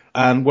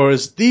 And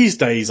whereas these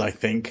days, I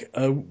think,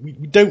 we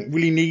don't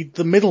really need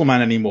the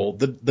middleman anymore.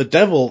 The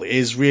devil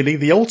is really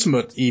the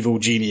ultimate evil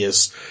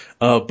genius,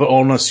 but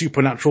on a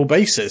supernatural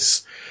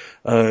basis.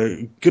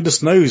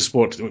 Goodness knows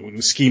what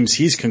schemes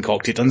he's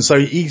concocted. And so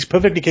he's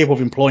perfectly capable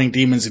of employing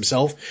demons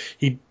himself.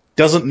 He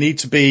doesn't need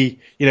to be,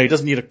 he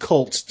doesn't need a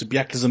cult to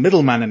act as a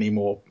middleman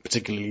anymore,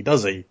 particularly,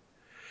 does he?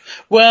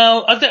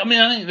 Well, I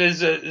think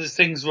there's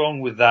things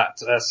wrong with that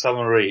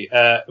summary.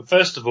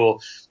 First of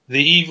all,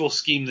 the evil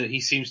scheme that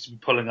he seems to be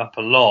pulling up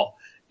a lot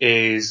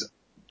is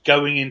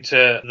going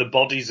into the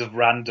bodies of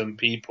random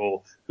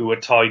people who are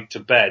tied to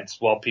beds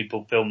while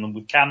people film them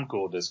with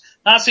camcorders.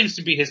 That seems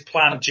to be his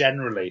plan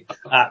generally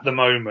at the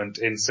moment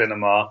in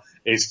cinema,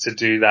 is to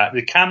do that.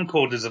 The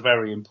camcorders are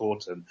very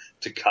important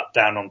to cut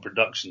down on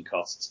production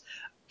costs.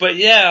 But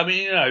yeah,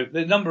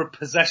 the number of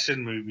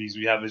possession movies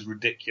we have is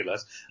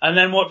ridiculous. And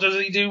then what does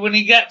he do when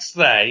he gets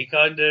there? He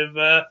kind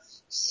of,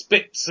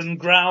 spits and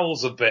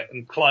growls a bit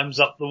and climbs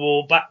up the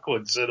wall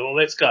backwards and all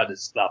this kind of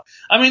stuff.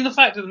 I mean, the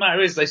fact of the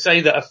matter is they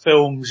say that a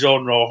film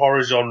genre or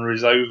horror genre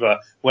is over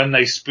when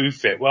they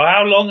spoof it. Well,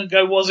 how long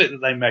ago was it that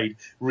they made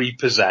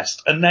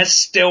Repossessed? And they're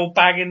still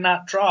banging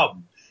that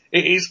drum.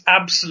 It is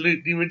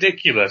absolutely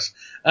ridiculous.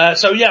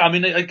 So yeah, I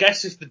mean, I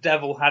guess if the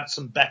devil had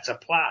some better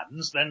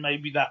plans, then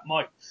maybe that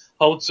might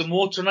hold some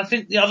water. And I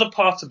think the other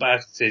part about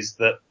it is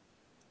that,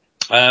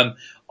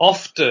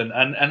 often,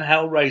 and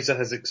Hellraiser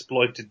has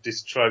exploited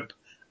this trope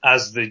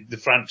as the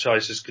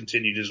franchise has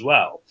continued as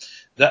well,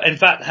 that in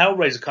fact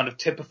Hellraiser kind of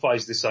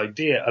typifies this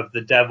idea of the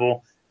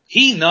devil.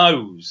 He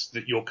knows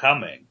that you're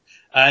coming.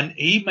 And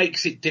he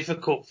makes it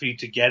difficult for you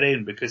to get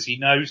in because he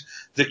knows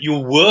that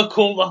you'll work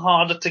all the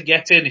harder to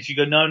get in if you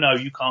go, no,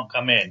 you can't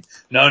come in.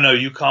 No,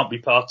 you can't be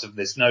part of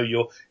this. No,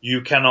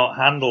 you cannot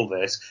handle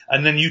this.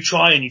 And then you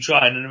try and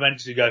then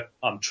eventually you go,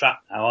 I'm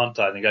trapped now, aren't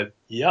I? And they go,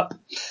 yep.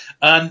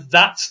 And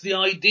that's the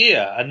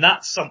idea. And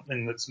that's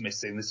something that's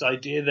missing. This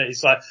idea that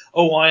it's like,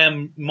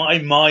 my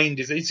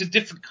mind it's a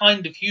different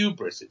kind of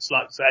hubris. It's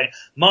like saying,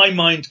 my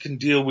mind can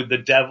deal with the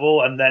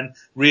devil and then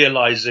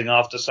realizing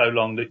after so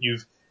long that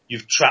you've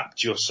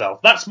trapped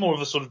yourself. That's more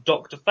of a sort of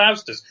Dr.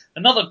 Faustus.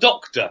 Another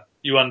doctor,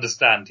 you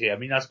understand here. I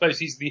mean, I suppose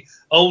he's the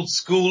old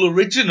school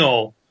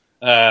original,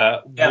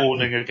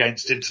 warning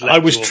against intellectual I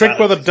was tricked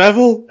by the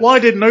devil? Why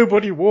did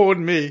nobody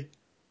warn me?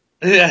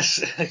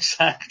 Yes,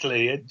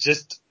 exactly. It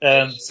just,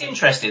 It's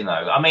interesting though.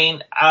 I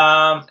mean,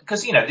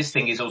 cause this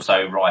thing is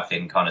also rife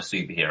in kind of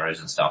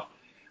superheroes and stuff.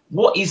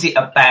 What is it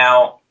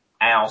about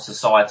our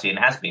society, and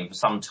has been for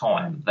some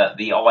time, that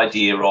the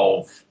idea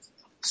of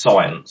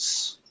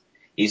science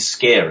is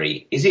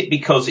scary? Is it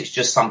because it's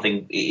just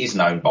something it is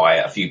known by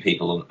a few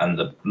people and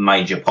the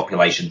major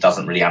population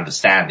doesn't really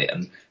understand it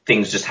and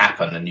things just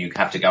happen and you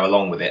have to go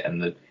along with it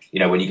and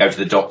when you go to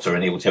the doctor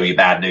and he will tell you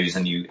bad news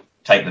and you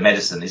take the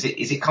medicine, is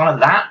it kind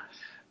of that?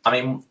 I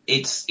mean,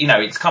 it's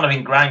kind of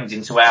ingrained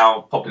into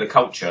our popular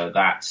culture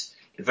that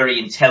very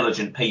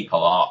intelligent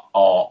people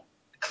are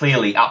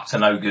clearly up to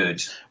no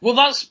good. Well,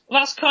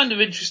 that's kind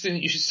of interesting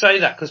that you should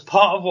say that, because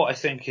part of what I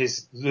think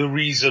is the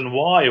reason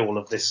why all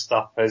of this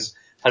stuff has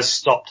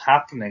stopped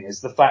happening is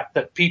the fact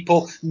that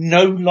people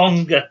no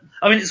longer,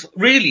 I mean, it's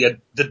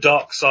really the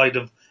dark side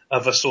of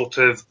a sort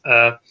of,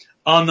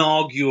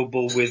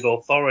 unarguable with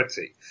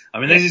authority. I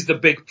mean, this is the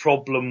big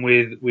problem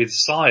with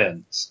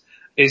science,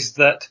 is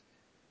that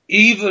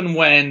even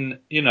when,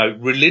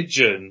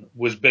 religion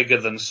was bigger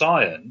than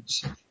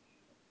science,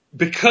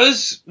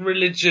 because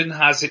religion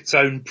has its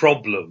own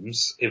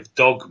problems, if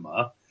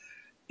dogma,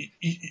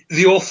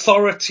 the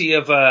authority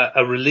of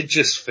a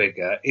religious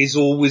figure is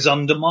always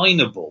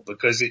underminable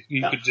because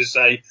you could just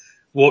say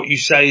what you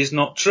say is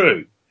not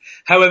true.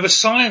 However,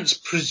 science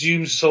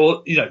presumes,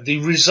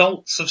 the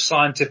results of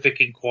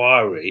scientific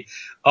inquiry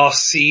are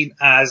seen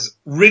as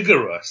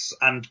rigorous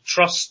and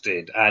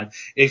trusted. And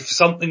if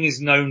something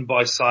is known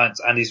by science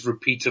and is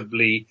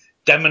repeatably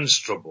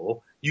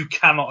demonstrable, you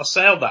cannot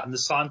assail that. And the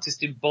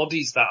scientist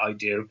embodies that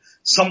idea of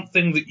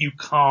something that you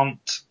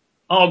can't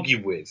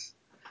argue with.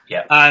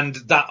 Yeah. And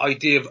that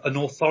idea of an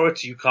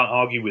authority you can't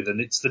argue with,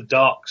 and it's the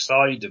dark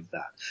side of that.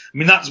 I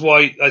mean, that's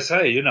why I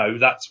say,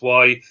 that's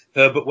why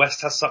Herbert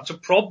West has such a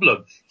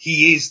problem.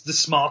 He is the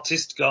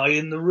smartest guy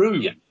in the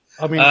room. Yeah.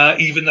 I mean,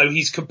 even though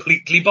he's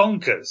completely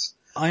bonkers.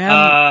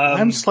 I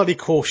am slightly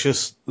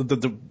cautious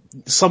that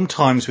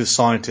sometimes with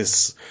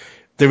scientists,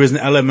 there is an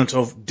element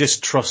of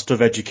distrust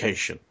of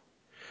education.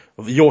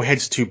 Your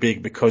head's too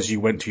big because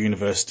you went to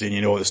university and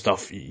you know all this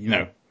stuff,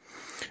 I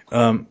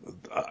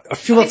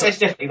feel like there's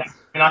definitely that.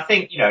 I mean, I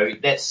think,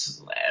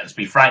 let's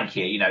be frank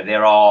here,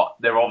 there are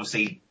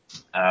obviously,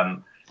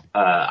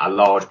 a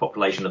large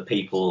population of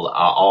people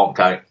are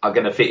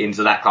going to fit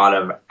into that kind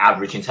of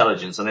average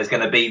intelligence, and there's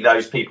going to be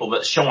those people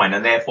that shine,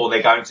 and therefore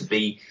they're going to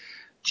be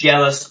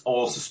jealous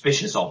or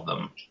suspicious of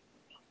them.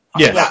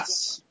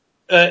 Yes.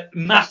 If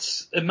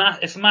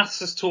maths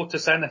has taught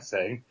us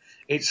anything,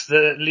 it's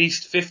that at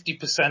least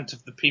 50%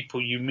 of the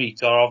people you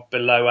meet are of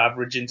below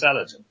average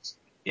intelligence.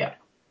 Yeah.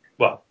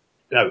 Well,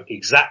 no,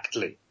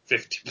 exactly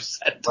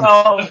 50%.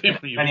 Well, and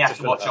you have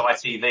to watch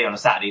ITV on a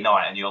Saturday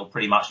night and you'll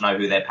pretty much know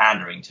who they're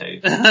pandering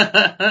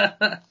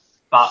to.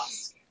 But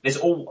there's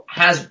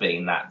has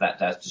been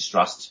that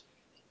distrust,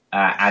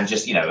 and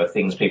just, of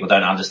things people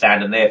don't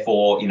understand, and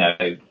therefore,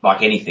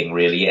 like anything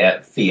really,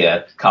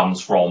 fear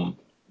comes from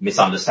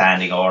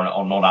misunderstanding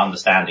or not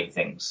understanding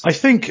things. I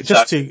think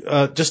just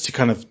to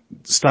kind of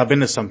stab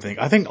into something,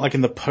 I think like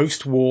in the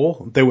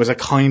post-war, there was a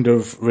kind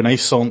of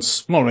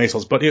renaissance, not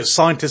renaissance, but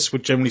scientists were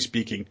generally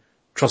speaking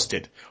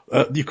trusted.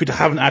 You could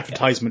have an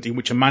advertisement in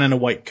which a man in a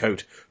white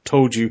coat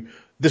told you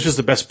this was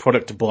the best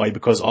product to buy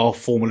because our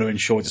formula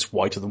ensures it's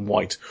whiter than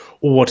white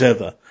or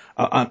whatever.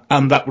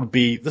 And that would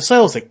be the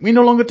sales thing. We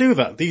no longer do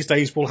that. These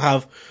days we'll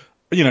have,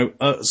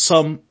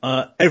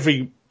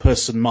 every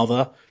person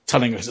mother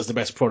telling us it's the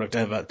best product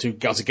ever to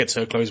get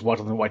her clothes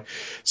whiter than white.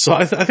 So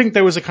I think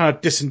there was a kind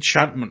of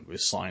disenchantment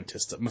with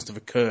scientists that must have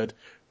occurred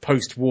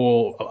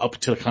post-war up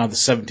until kind of the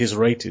 70s or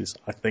 80s,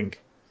 I think.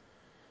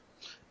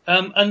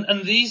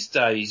 And these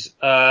days,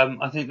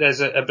 I think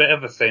there's a bit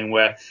of a thing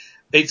where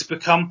it's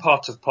become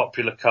part of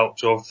popular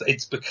culture.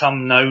 It's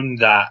become known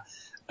that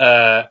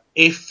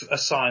if a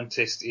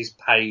scientist is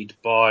paid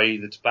by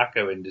the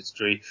tobacco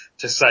industry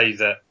to say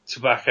that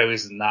tobacco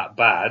isn't that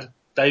bad,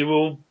 they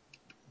will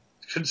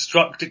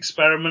construct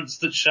experiments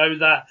that show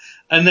that,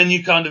 and then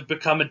you kind of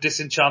become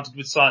disenchanted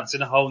with science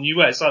in a whole new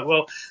way. It's like,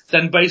 well,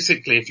 then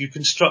basically if you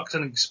construct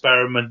an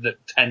experiment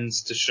that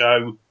tends to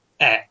show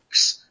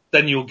X,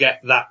 then you'll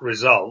get that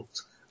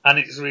result. And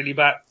it's really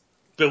about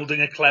building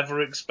a clever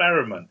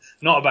experiment,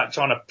 not about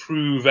trying to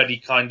prove any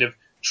kind of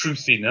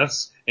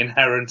truthiness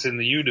inherent in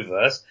the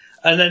universe.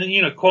 And then,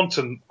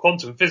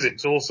 quantum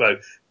physics also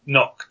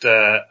knocked,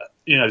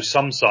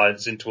 some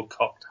science into a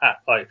cocked hat.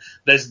 Like,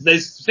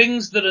 there's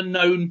things that are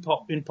known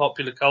in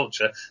popular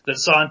culture that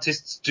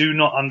scientists do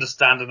not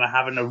understand and are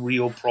having a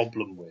real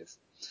problem with.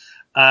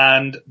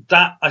 And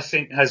that, I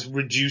think, has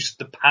reduced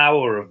the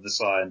power of the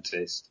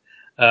scientist,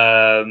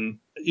 as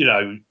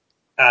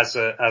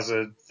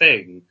a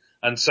thing.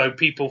 And so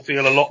people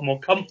feel a lot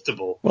more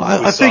comfortable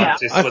with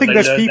scientists when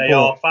they learn they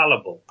are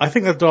fallible. I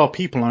think that there are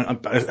people,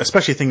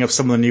 especially thinking of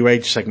some of the New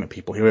Age segment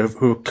people who have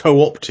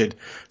co-opted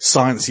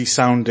sciencey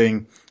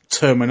sounding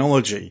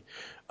terminology,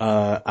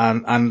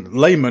 and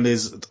layman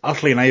is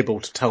utterly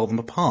unable to tell them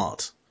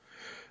apart.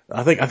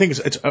 I think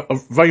it's a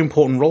very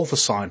important role for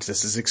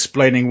scientists is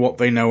explaining what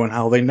they know and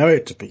how they know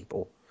it to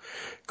people.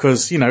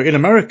 Because, in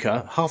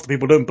America, half the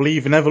people don't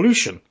believe in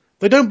evolution.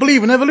 They don't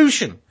believe in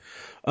evolution.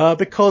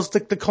 Because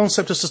the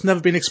concept has just never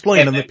been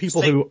explained, and the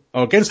people who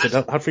are against it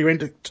have free rein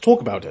to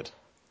talk about it.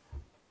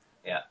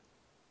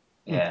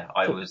 Yeah.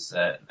 I always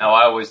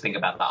think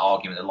about that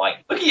argument of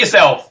like, look at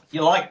yourself,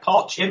 you're like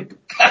part chimp.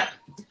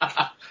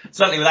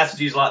 Certainly with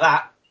attitudes like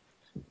that.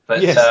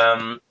 But, yes.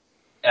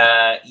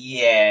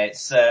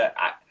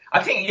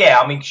 I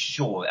think,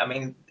 sure. I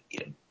mean,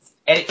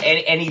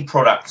 any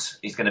product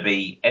is going to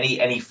be,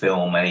 any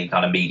film, any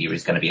kind of media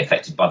is going to be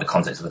affected by the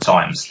context of the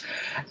times.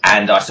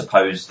 And I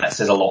suppose that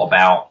says a lot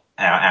about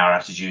our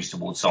attitudes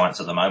towards science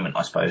at the moment,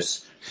 I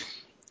suppose.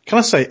 Can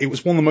I say, it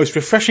was one of the most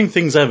refreshing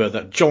things ever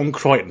that John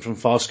Crichton from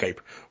Farscape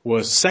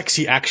was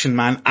sexy action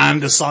man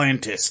and a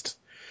scientist.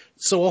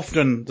 So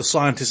often the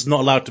scientist is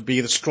not allowed to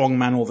be the strong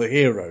man or the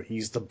hero.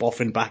 He's the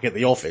boffin back at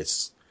the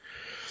office.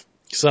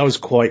 So I was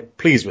quite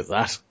pleased with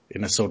that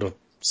in a sort of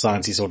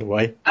sciencey sort of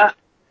way.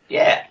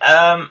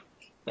 Yeah,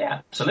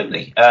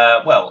 absolutely.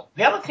 Well,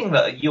 the other thing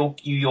that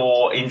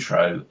your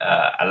intro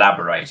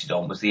elaborated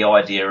on was the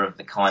idea of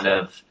the kind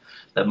of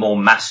the more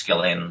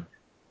masculine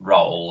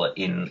role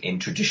in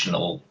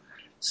traditional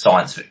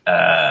science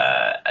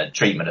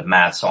treatment of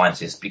mad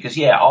scientists. Because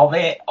are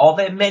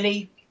there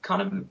many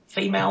kind of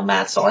female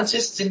mad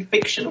scientists in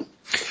fiction?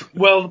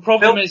 Well, the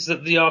problem is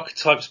that the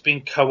archetype's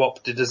been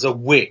co-opted as a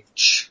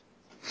witch.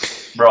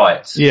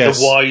 Right. Yes.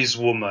 The wise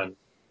woman.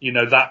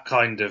 That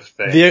kind of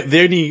thing.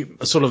 The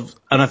only sort of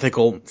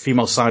unethical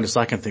female scientist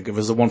I can think of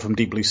is the one from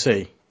Deep Blue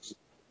Sea,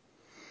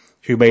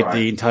 who made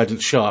the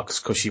intelligent sharks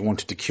because she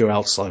wanted to cure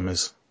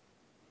Alzheimer's,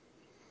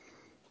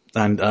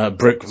 and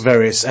broke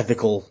various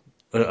ethical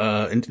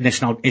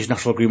international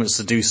agreements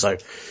to do so.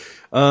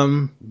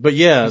 But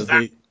yeah,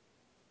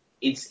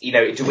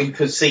 do we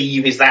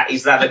perceive, is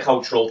that a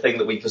cultural thing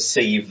that we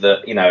perceive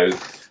that,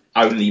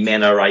 only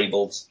men are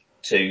able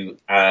to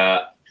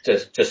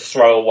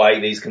throw away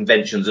these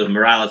conventions of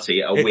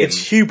morality at a whim? It's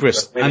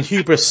hubris, and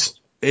hubris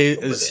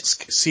is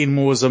seen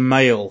more as a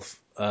male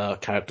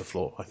character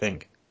flaw, I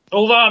think.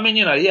 Although,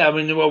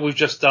 what we've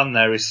just done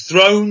there is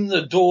thrown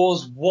the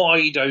doors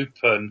wide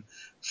open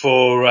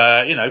for,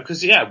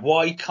 because,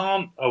 why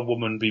can't a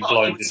woman be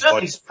blinded? It would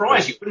certainly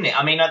surprise you, wouldn't it?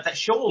 I mean,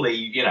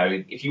 surely,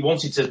 if you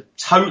wanted to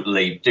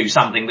totally do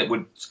something that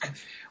would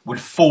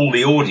fool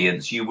the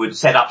audience, you would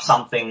set up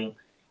something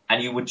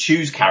and you would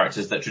choose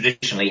characters that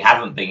traditionally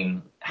haven't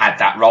had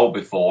that role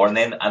before, and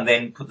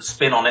then put the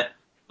spin on it.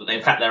 But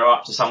in fact, they're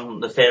up to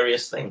some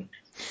nefarious thing.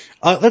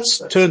 Let's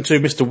turn to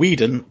Mr.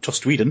 Whedon,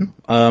 Joss Whedon,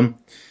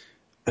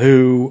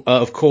 who,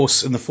 of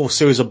course, in the fourth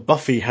series of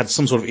Buffy had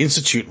some sort of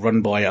institute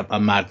run by a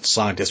mad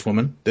scientist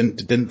woman,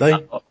 didn't they?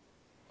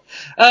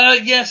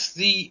 Yes,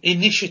 the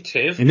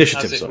Initiative,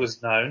 as it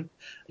was known.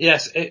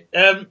 Yes,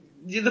 the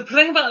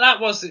thing about that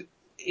was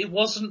it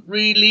wasn't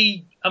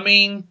really,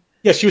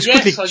 Yes, she was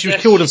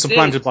killed and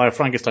supplanted by a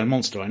Frankenstein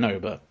monster, I know,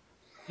 but...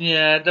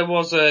 Yeah, there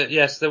was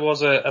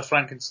a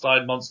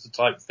Frankenstein monster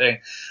type thing.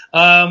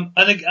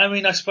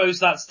 I suppose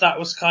that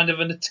was kind of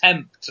an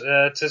attempt,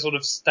 to sort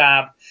of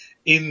stab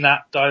in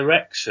that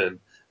direction.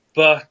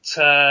 But,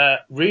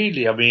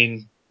 really,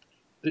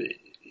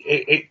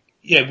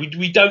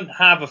 we don't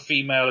have a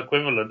female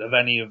equivalent of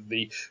any of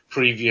the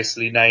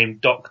previously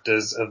named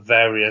doctors of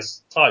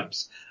various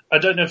types. I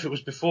don't know if it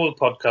was before the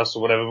podcast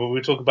or whatever, but we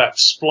were talking about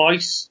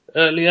Splice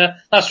earlier.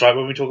 That's right,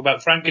 when we talk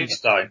about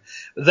Frankenstein.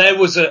 There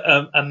was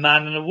a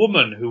man and a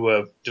woman who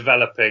were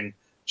developing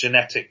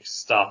genetic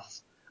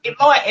stuff. It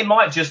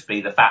might just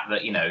be the fact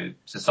that,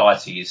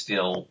 society is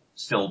still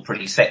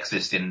pretty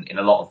sexist in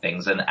a lot of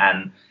things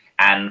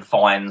and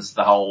finds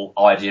the whole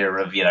idea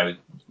of,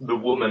 the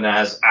woman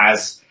as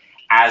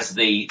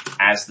the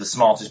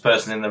smartest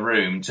person in the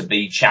room to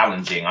be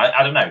challenging.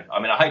 I don't know.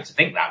 I mean, I hate to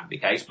think that would be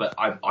the case, but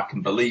I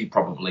can believe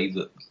probably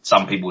that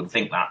some people would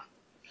think that.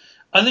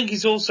 I think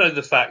it's also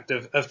the fact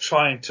of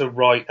trying to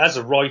write, as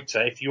a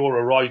writer, if you're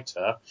a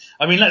writer,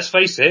 I mean, let's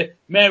face it,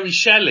 Mary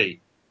Shelley,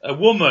 a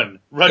woman,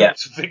 wrote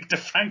Victor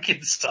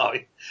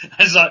Frankenstein.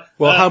 It's like,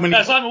 how many?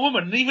 Yes, I'm a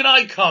woman, and even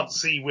I can't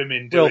see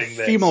women doing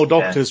this. Female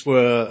doctors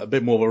were a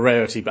bit more of a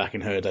rarity back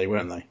in her day,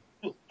 weren't they?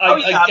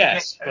 I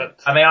guess, but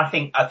I mean, I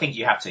think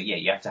you have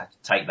to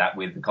take that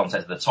with the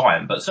context of the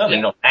time, but certainly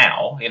not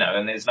now,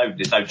 and there's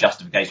no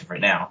justification for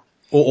it now.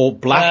 Or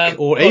black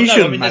or Asian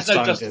no, I mean, mad there's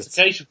no scientists.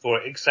 justification for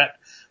it, except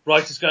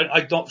writers going,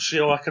 I'm not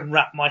sure I can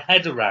wrap my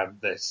head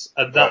around this.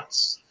 And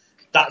that's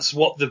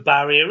what the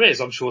barrier is.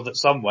 I'm sure that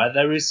somewhere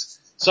there is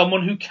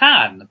someone who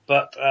can,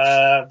 but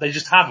they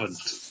just haven't.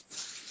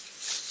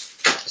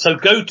 So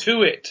go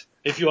to it.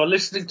 If you are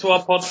listening to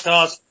our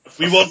podcast,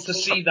 we want to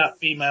see that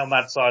female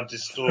mad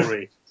scientist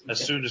story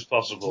as soon as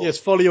possible. Yes,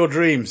 follow your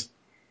dreams.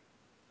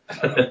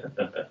 Because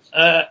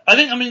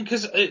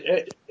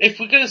if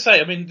we're going to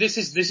say, I mean, this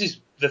is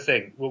the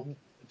thing. Well,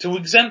 to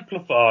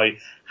exemplify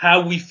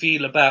how we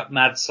feel about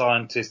mad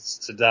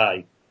scientists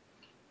today,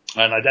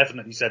 and I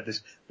definitely said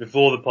this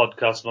before the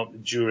podcast,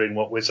 not during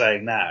what we're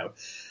saying now,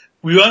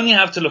 we only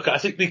have to look at, I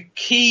think, the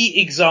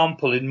key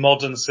example in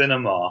modern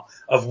cinema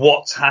of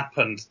what's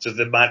happened to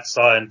the mad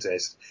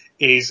scientist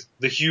is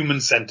the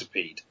Human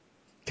Centipede.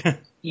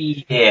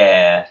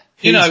 Yeah.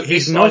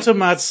 He's not a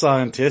mad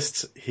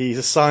scientist. He's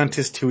a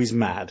scientist who is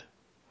mad.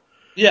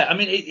 Yeah, I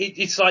mean,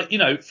 it's like,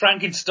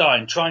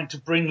 Frankenstein trying to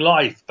bring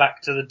life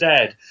back to the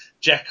dead.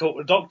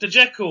 Dr.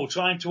 Jekyll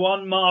trying to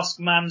unmask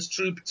man's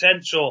true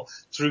potential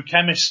through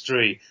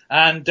chemistry.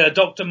 And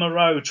Dr.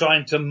 Moreau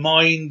trying to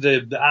mine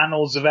the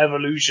annals of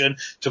evolution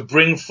to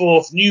bring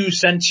forth new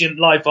sentient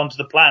life onto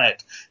the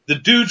planet. The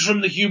dude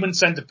from the Human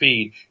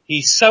Centipede,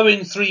 he's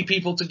sewing 3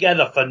 people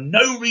together for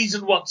no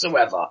reason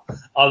whatsoever,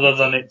 other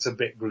than it's a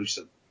bit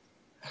gruesome.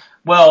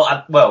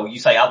 Well, you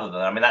say other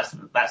than, I mean, that's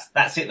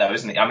it though,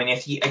 isn't it? I mean,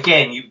 if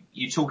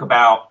you talk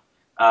about,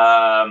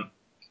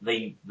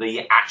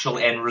 the actual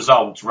end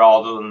result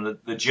rather than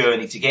the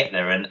journey to get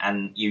there,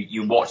 and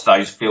you watch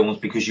those films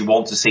because you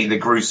want to see the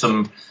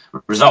gruesome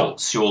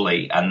results,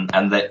 surely, and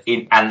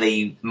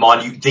the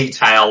minute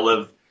detail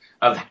of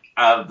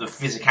the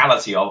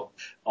physicality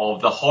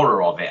of the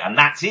horror of it, and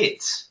that's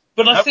it.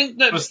 But I think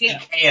that,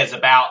 cares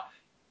about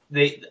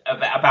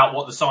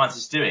what the science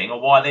is doing or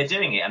why they're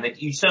doing it, and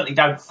you certainly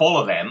don't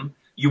follow them.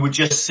 You would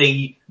just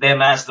see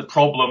them as the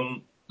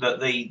problem that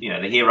the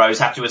heroes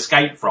have to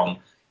escape from,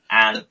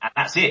 and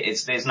that's it.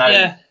 There's no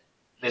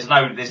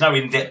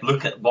in-depth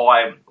look at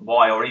why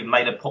or even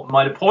made a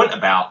point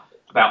about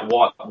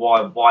why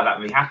that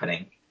would be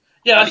happening.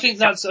 Yeah, I think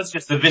that's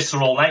just the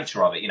visceral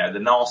nature of it.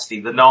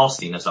 The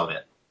nastiness of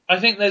it. I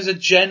think there's a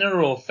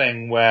general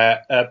thing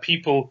where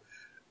people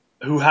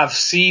who have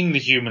seen the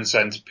Human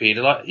Centipede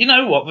are like, you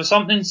know what, for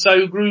something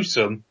so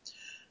gruesome,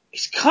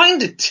 it's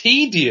kind of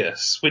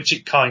tedious, which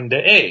it kind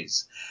of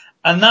is.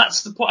 And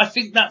that's the point. I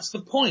think that's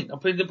the point. I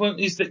think the point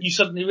is that you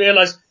suddenly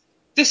realise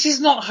this is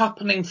not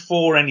happening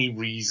for any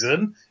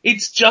reason.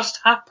 It's just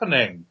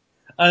happening.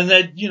 And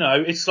then,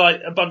 it's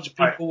like a bunch of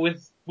people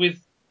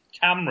with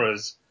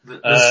cameras.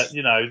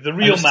 The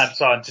real mad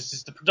scientist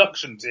is the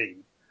production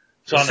team.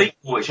 The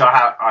sequel, which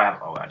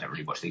I don't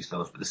really watch these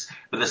films,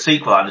 but the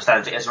sequel, I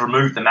understand, has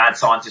removed the mad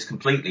scientist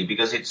completely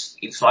because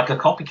it's like a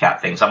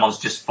copycat thing. Someone's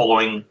just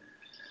following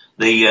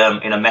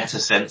in a meta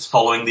sense,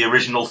 following the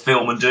original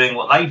film and doing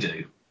what they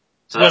do.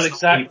 So that's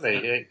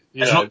exactly.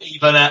 Not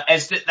even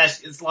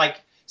it's like,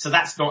 so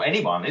that's not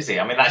anyone, is it?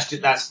 I mean,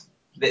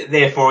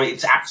 therefore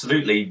it's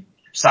absolutely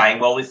saying,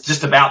 well, it's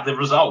just about the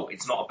result.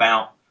 It's not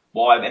about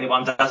why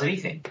anyone does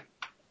anything.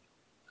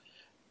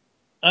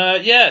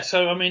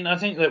 So I mean, I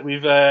think that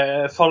we've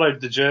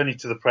followed the journey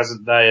to the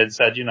present day and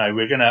said,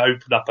 we're going to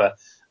open up a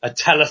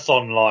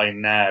telethon line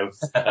now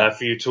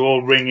for you to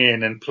all ring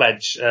in and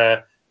pledge,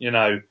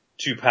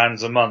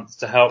 £2 a month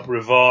to help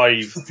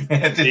revive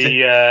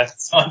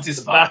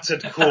the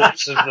battered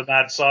corpse of the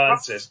mad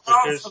scientist.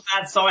 Because the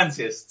mad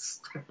scientists.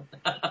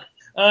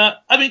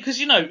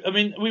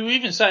 We were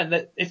even saying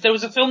that if there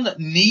was a film that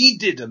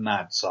needed a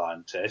mad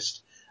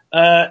scientist,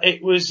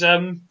 it was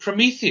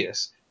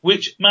Prometheus,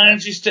 which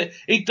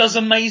it does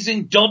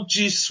amazing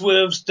dodges,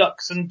 swerves,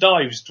 ducks and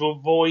dives to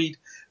avoid,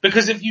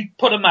 because if you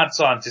put a mad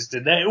scientist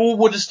in there, it all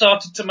would have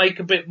started to make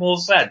a bit more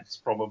sense,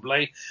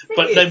 probably,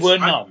 but there were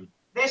none.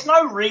 There's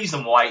no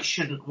reason why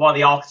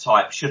the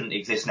archetype shouldn't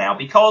exist now,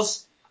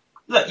 because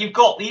look, you've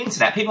got the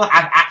internet. People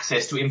have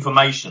access to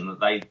information that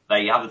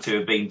they hitherto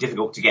have been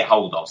difficult to get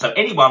hold of. So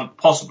anyone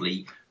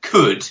possibly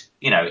could,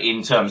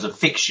 in terms of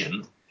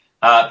fiction,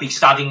 be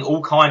studying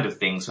all kind of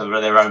things for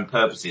their own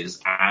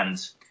purposes and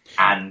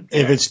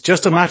if it's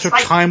just a matter of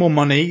time or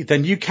money,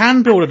 then you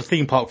can build a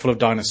theme park full of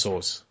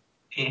dinosaurs.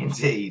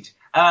 Indeed.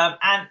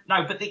 And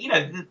no, but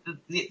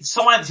the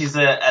science is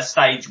a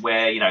stage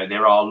where,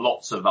 there are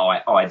lots of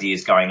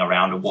ideas going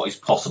around of what is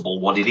possible,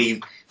 what it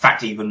in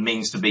fact even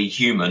means to be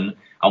human,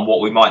 and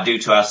what we might do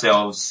to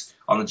ourselves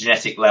on the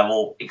genetic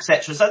level,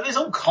 etc. So there's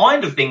all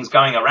kind of things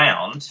going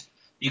around.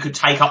 You could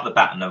take up the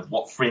baton of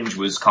what Fringe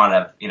was kind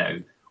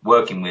of,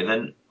 working with,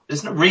 and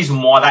there's no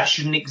reason why that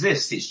shouldn't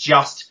exist. It's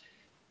just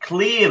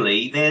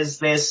clearly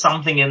there's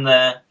something in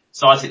the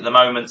society at the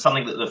moment,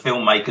 something that the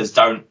filmmakers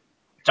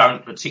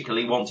don't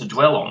particularly want to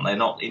dwell on. They're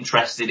not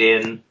interested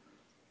in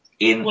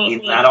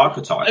that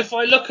archetype. If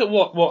I look at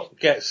what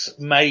gets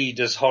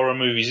made as horror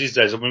movies these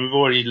days, I mean, we've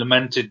already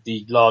lamented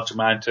the large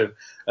amount of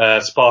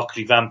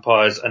sparkly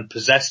vampires and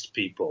possessed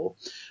people.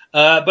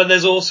 But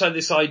there's also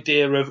this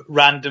idea of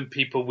random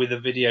people with a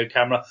video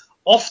camera,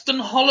 often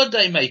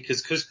holiday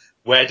makers, because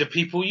where do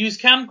people use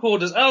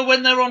camcorders? Oh,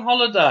 when they're on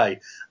holiday.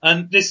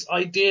 And this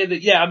idea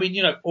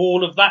that,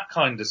 all of that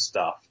kind of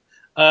stuff.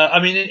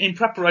 In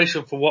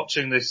preparation for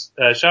watching this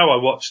show, I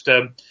watched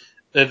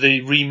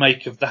the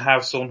remake of The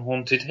House on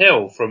Haunted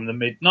Hill from the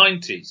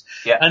mid-90s.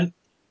 Yeah. And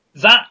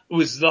that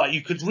was like,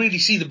 you could really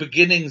see the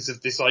beginnings of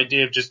this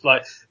idea of just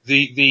like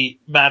the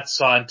mad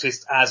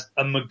scientist as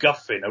a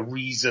MacGuffin, a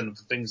reason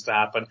for things to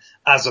happen,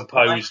 as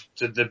opposed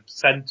to the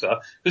centre.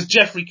 Because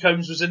Jeffrey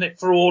Combs was in it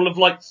for all of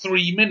like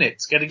 3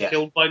 minutes, getting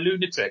killed by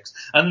lunatics.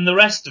 And then the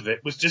rest of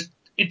it was just,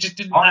 it just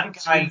didn't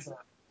actually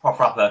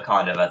proper up a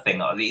kind of a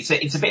thing.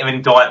 It's a bit of an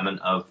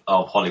indictment of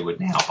Hollywood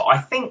now. But I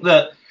think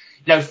that,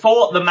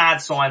 for the mad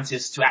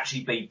scientist to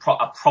actually be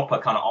a proper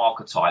kind of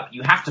archetype,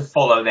 you have to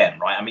follow them,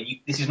 right? I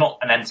mean, this is not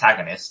an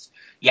antagonist.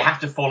 You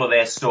have to follow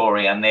their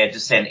story and their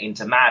descent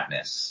into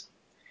madness.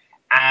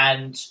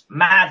 And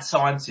mad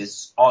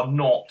scientists are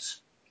not,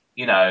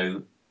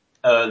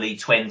 early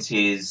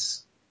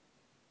 20s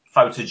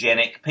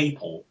photogenic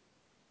people.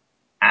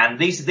 And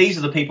these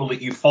are the people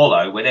that you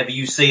follow whenever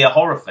you see a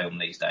horror film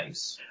these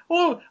days.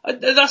 Well,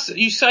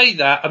 you say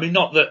that. I mean,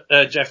 not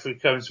that Jeffrey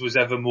Combs was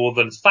ever more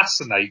than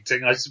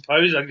fascinating, I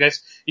suppose. I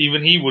guess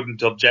even he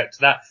wouldn't object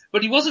to that.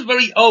 But he wasn't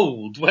very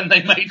old when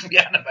they made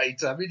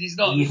Reanimator. I mean, he's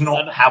not. He's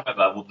not,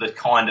 however, the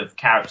kind of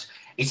character.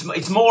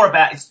 It's more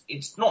about,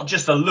 it's not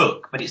just a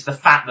look, but it's the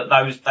fact that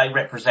they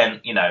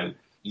represent,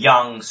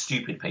 young,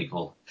 stupid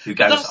people who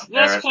go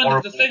somewhere and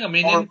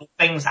horrible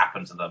things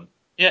happen to them.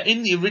 Yeah,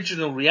 in the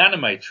original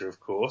Reanimator, of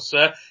course,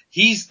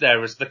 he's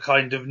there as the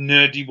kind of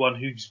nerdy one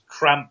who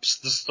cramps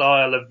the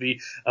style of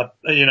the,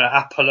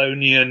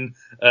 Apollonian,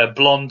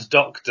 blonde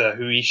doctor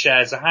who he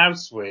shares a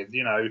house with,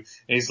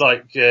 is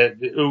like,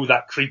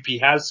 that creepy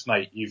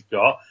housemate you've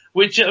got,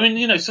 which, so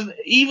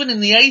even in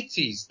the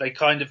 80s, they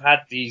kind of had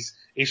these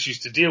issues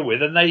to deal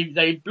with, and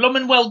they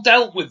bloomin' well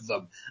dealt with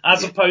them,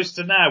 as opposed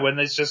to now when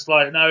there's just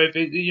like, no,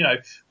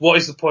 what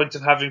is the point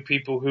of having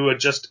people who are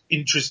just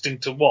interesting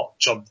to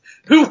watch?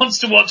 Who wants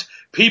to watch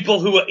people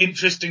who are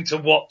interesting to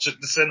watch at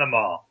the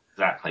cinema?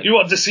 Exactly. You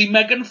want to see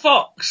Megan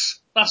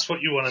Fox. That's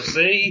what you want to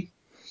see.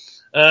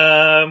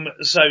 That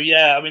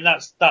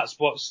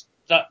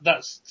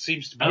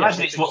seems to be. I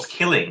imagine it's what's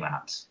killing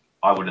that,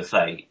 I would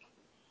say,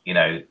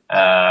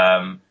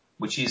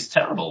 which is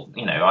terrible.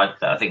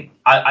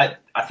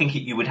 I think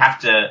you would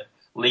have to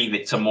leave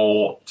it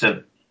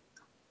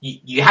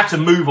you have to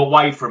move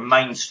away from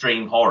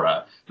mainstream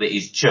horror that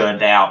is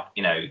churned out,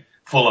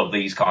 full of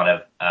these kind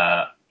of,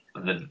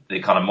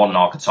 the kind of modern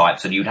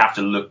archetypes, and you'd have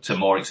to look to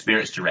more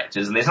experienced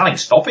directors, and there's nothing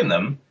stopping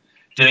them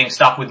doing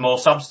stuff with more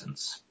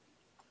substance.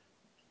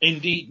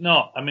 Indeed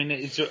not.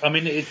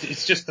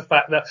 It's just the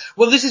fact that,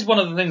 this is one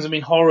of the things,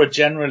 horror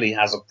generally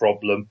has a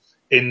problem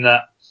in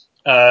that,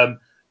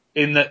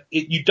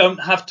 you don't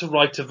have to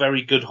write a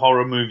very good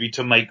horror movie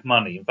to make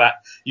money. In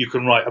fact, you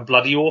can write a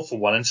bloody awful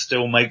one and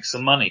still make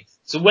some money.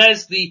 So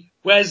where's the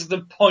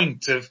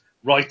point of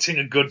writing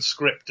a good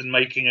script and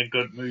making a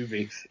good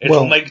movie?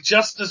 It'll make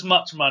just as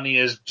much money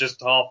as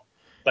just half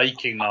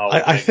baking the whole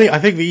thing. I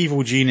think the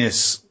evil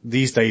genius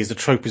these days, the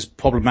trope is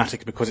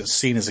problematic because it's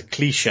seen as a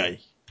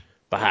cliche,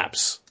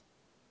 perhaps.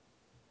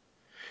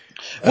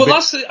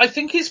 I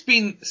think it's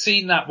been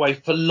seen that way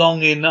for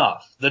long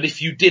enough that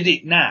if you did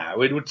it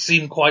now, it would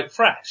seem quite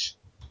fresh.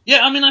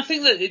 Yeah, I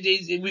think that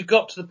we've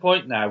got to the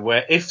point now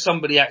where if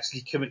somebody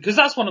actually because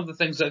that's one of the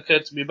things that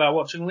occurred to me about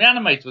watching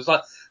Reanimator, was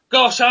like,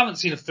 gosh, I haven't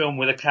seen a film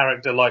with a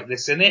character like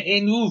this in it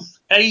in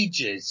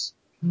ages.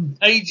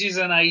 Ages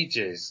and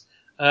ages.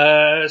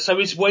 So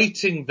it's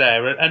waiting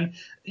there, and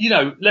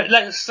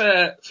let's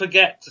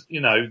forget,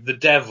 the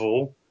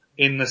devil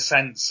in the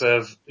sense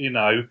of,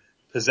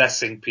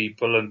 possessing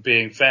people and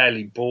being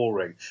fairly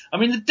boring.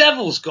 The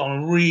devil's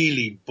gone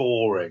really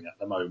boring at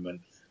the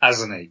moment,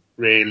 hasn't he?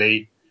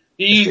 Really?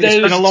 It's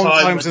been a long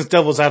time since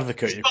Devil's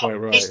Advocate, you're quite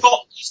right.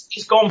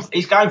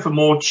 He's going for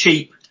more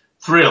cheap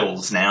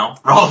thrills now,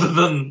 rather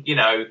than,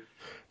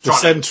 the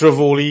centre of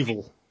all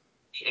evil.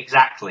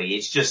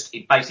 Exactly.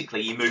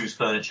 Basically he moves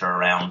furniture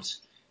around.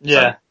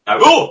 Yeah.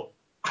 So,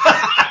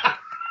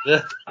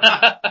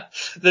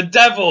 the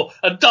devil,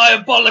 a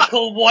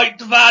diabolical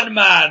white van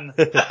man.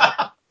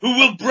 who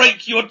will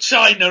break your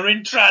china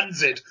in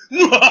transit.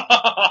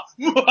 I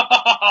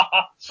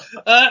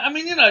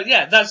mean,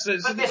 that's.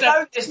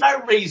 But there's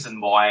no reason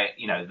why,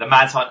 the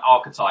mad scientist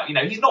archetype,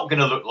 he's not going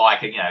to look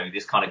like,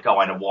 this kind of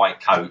guy in a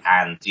white coat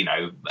and,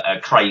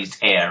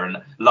 crazed hair and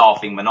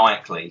laughing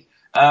maniacally.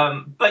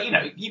 But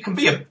you can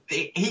be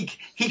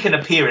he can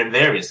appear in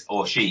various,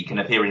 or she can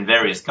appear in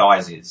various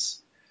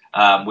guises,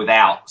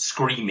 without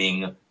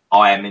screaming,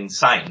 I am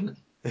insane,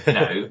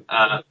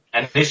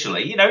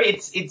 initially,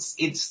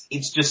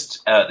 it's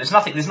just,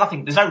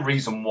 there's no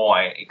reason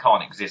why it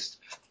can't exist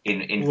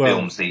in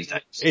films these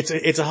days.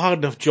 It's a hard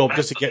enough job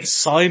just to get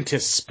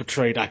scientists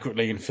portrayed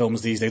accurately in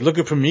films these days. Look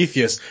at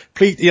Prometheus.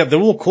 They're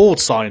all called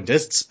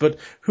scientists, but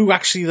who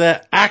actually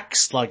there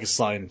acts like a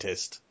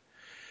scientist?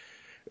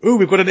 Ooh,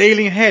 we've got an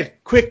alien head.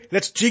 Quick,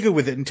 let's jiggle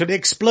with it until it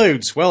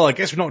explodes. Well, I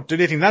guess we're not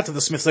donating that to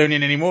the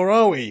Smithsonian anymore,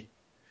 are we?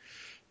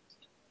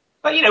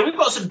 But, we've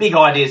got some big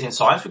ideas in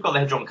science. We've got the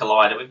Hadron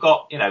Collider. We've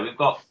got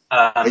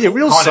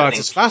real science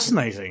is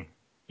fascinating.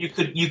 You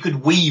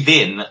could weave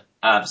in,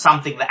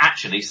 something that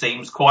actually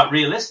seems quite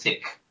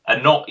realistic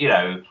and not,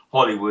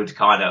 Hollywood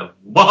kind of,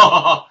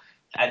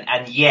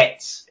 and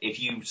yet,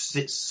 if you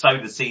sow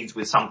the seeds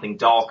with something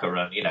darker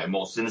and,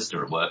 more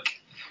sinister at work,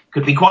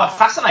 could be quite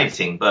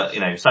fascinating, but,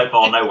 so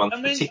far no one's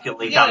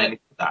particularly done anything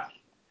with that.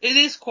 It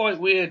is quite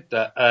weird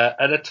that,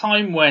 at a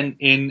time when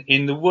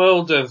in the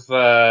world of,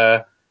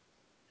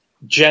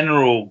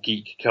 general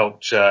geek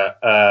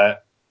culture,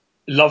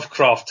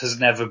 Lovecraft has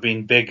never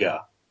been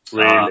bigger,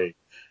 really.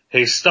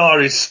 His star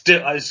is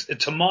still,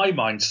 to my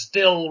mind,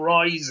 still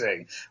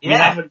rising. Yeah. We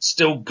haven't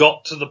still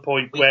got to the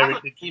point where we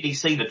haven't really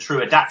seen a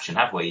true adaptation,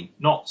 have we?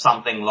 Not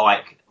something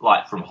like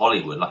from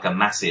Hollywood, like a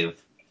massive.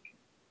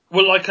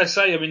 Well, like I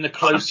say, the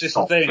closest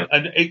thing,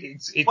 and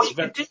it's what you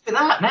could do with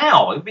that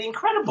now, it'd be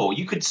incredible.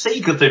 You could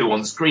see Cthulhu on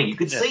the screen. You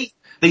could see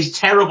these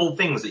terrible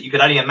things that you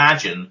could only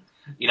imagine,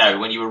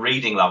 when you were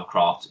reading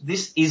Lovecraft.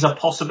 This is a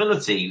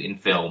possibility in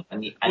film,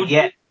 and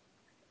yet.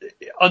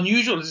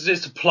 Unusual as it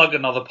is to plug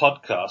another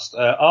podcast,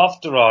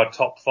 after our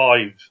top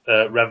 5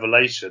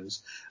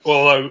 revelations,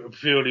 although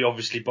purely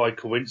obviously by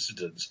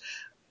coincidence,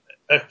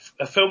 a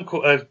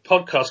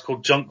podcast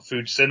called Junk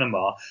Food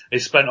Cinema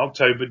is spent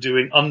October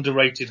doing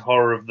underrated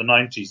horror of the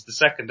 90s, the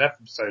second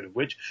episode of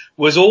which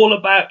was all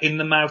about In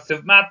the Mouth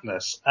of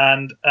Madness.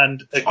 And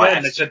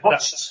again, they said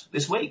watched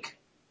this week.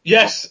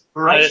 Yes.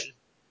 Right.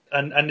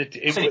 And it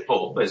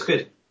but it's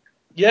good.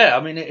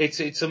 Yeah,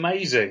 it's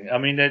amazing.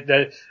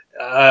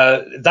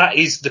 That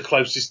is the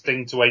closest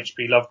thing to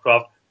H.P.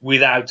 Lovecraft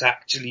without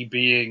actually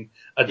being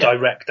a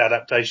direct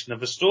adaptation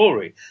of a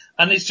story.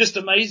 And it's just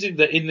amazing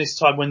that in this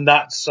time when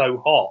that's so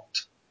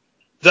hot,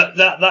 that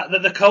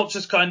the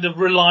culture's kind of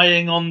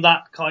relying on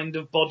that kind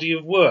of body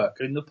of work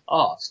in the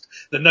past,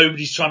 that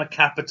nobody's trying to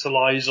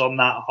capitalize on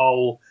that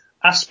whole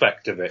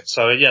aspect of it.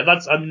 So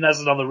that's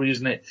another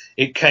reason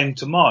it came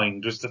to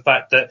mind, was the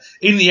fact that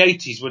in the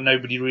 80s when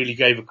nobody really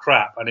gave a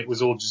crap and it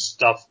was all just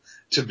stuff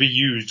to be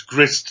used,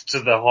 grist to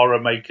the horror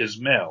maker's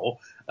mill,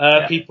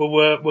 people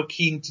were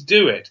keen to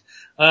do it.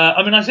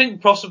 I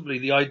think possibly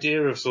the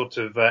idea of sort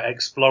of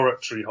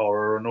exploratory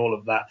horror and all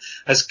of that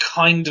has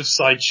kind of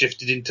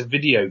side-shifted into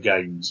video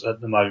games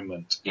at the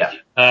moment. Yeah.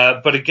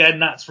 But again,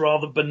 that's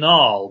rather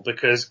banal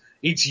because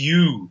it's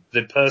you,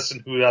 the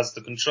person who has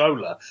the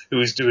controller, who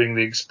is doing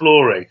the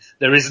exploring.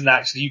 There isn't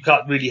actually, you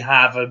can't really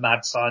have a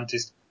mad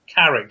scientist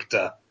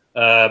character,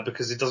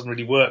 because it doesn't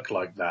really work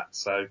like that.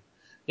 So,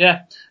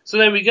 yeah. So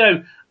there we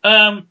go.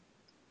 I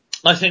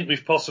think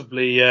we've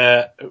possibly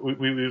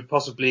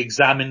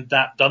examined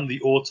that, done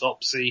the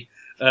autopsy,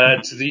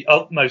 to the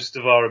utmost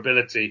of our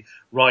ability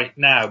right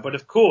now. But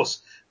of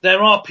course,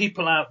 there are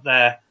people out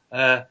there,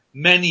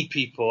 many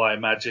people, I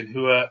imagine,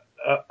 who are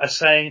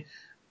saying,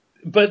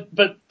 but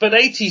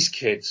 80s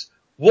kids,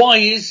 why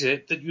is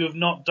it that you have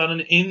not done an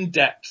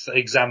in-depth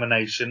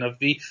examination of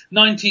the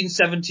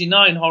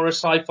 1979 horror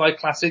sci-fi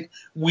classic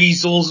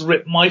Weasels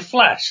Rip My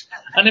Flesh?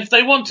 And if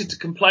they wanted to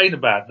complain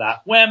about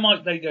that, where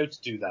might they go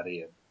to do that,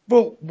 Ian?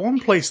 Well,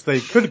 one place they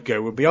could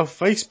go would be our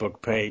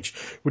Facebook page,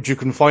 which you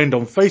can find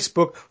on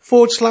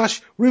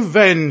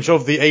Facebook/Revenge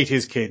of the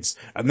 80s Kids.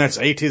 And that's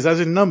 80s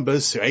as in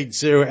numbers, so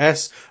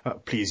 80S.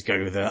 Please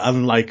go there,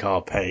 unlike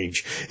our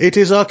page. It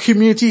is our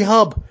community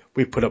hub.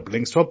 We put up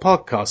links to our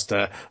podcast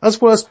there, as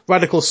well as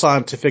radical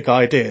scientific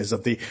ideas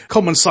that the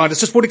common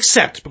scientists just won't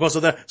accept because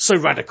they're so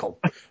radical.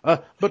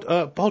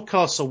 But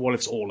podcasts are what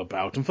it's all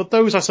about. And for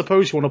those, I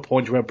suppose you want to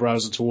point your web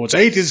browser towards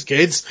 80s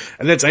Kids,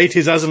 and that's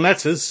 80s as in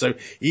letters, so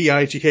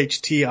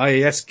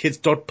EIGHTIAS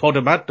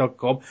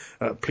kids.podomat.com.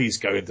 Please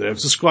go there and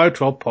subscribe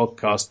to our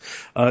podcast,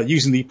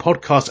 using the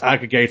podcast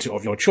aggregator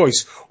of your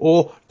choice,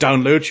 or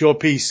download to your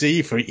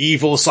PC for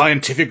evil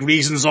scientific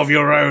reasons of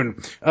your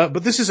own.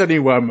 But this is only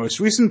where our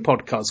most recent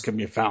podcasts can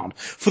be found.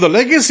 For the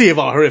legacy of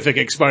our horrific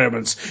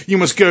experiments, you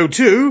must go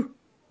to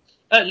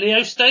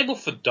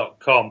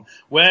leostableford.com,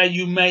 where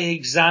you may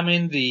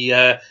examine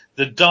the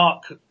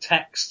dark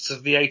texts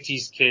of the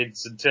 80s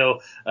Kids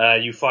until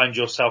you find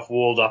yourself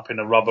walled up in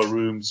a rubber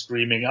room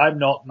screaming, I'm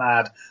not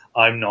mad,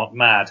 I'm not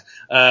mad.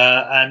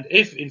 And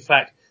if, in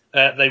fact,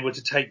 they were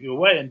to take you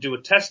away and do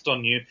a test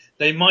on you,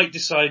 they might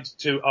decide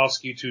to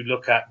ask you to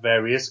look at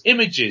various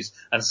images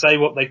and say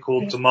what they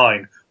called to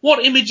mind.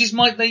 What images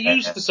might they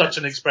use for such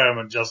an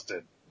experiment,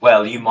 Justin?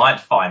 Well, you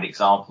might find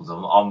examples of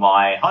them on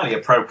my highly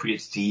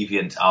appropriate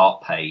Deviant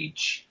art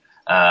page,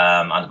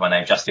 under my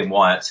name, Justin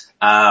Wyatt.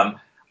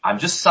 I'm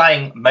just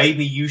saying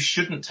maybe you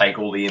shouldn't take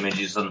all the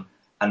images and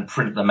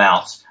print them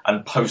out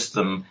and post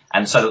them,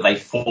 and so that they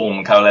form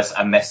and coalesce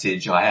a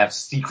message I have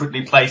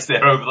secretly placed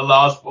there over the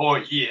last 4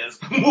 years.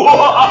 A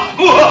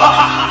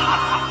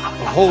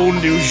whole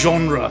new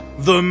genre,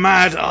 the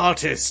mad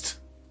artist.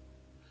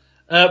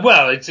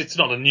 Well, it's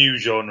not a new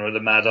genre,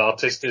 the mad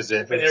artist, is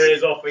it?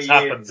 It's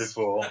happened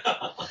before.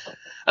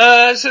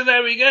 So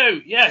there we go.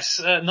 Yes,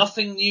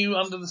 nothing new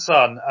under the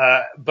sun,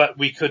 but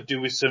we could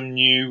do with some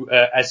new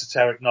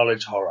esoteric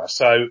knowledge horror.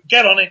 So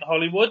get on it,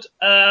 Hollywood.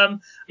 And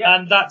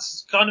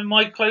that's kind of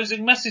my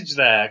closing message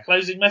there.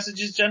 Closing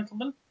messages,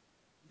 gentlemen?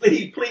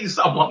 Please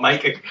someone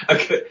make a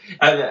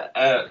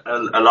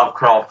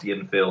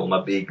Lovecraftian film,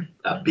 a big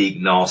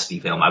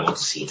nasty film. I want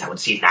to see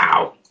it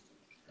now.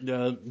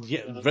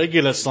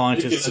 Regular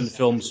scientists in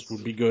films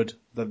would be good.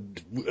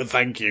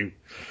 Thank you.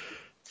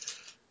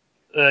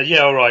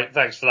 All right.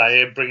 Thanks for that,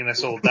 Ian, bringing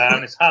us all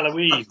down. It's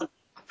Halloween.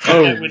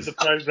 Get with the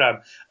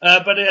program.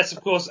 But yes,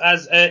 of course,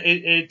 as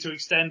to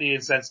extend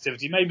Ian's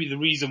sensitivity, maybe the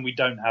reason we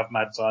don't have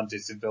mad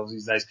scientists in films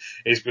these days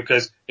is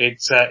because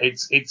it's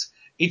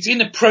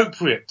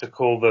inappropriate to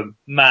call them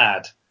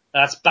mad.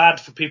 That's bad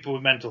for people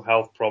with mental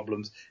health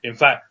problems. In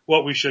fact,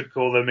 what we should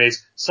call them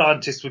is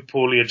scientists with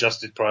poorly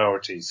adjusted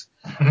priorities.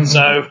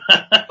 So,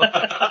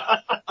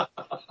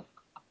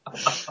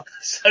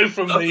 so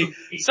from the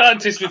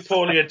Scientists with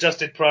Poorly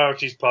Adjusted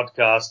Priorities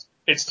podcast,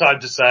 it's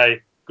time to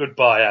say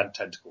goodbye and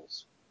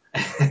tentacles.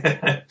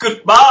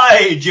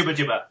 Goodbye, Jibber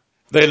Jibber.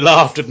 They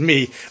laughed at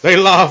me.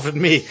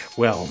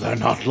 Well, they're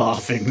not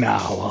laughing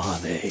now, are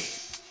they?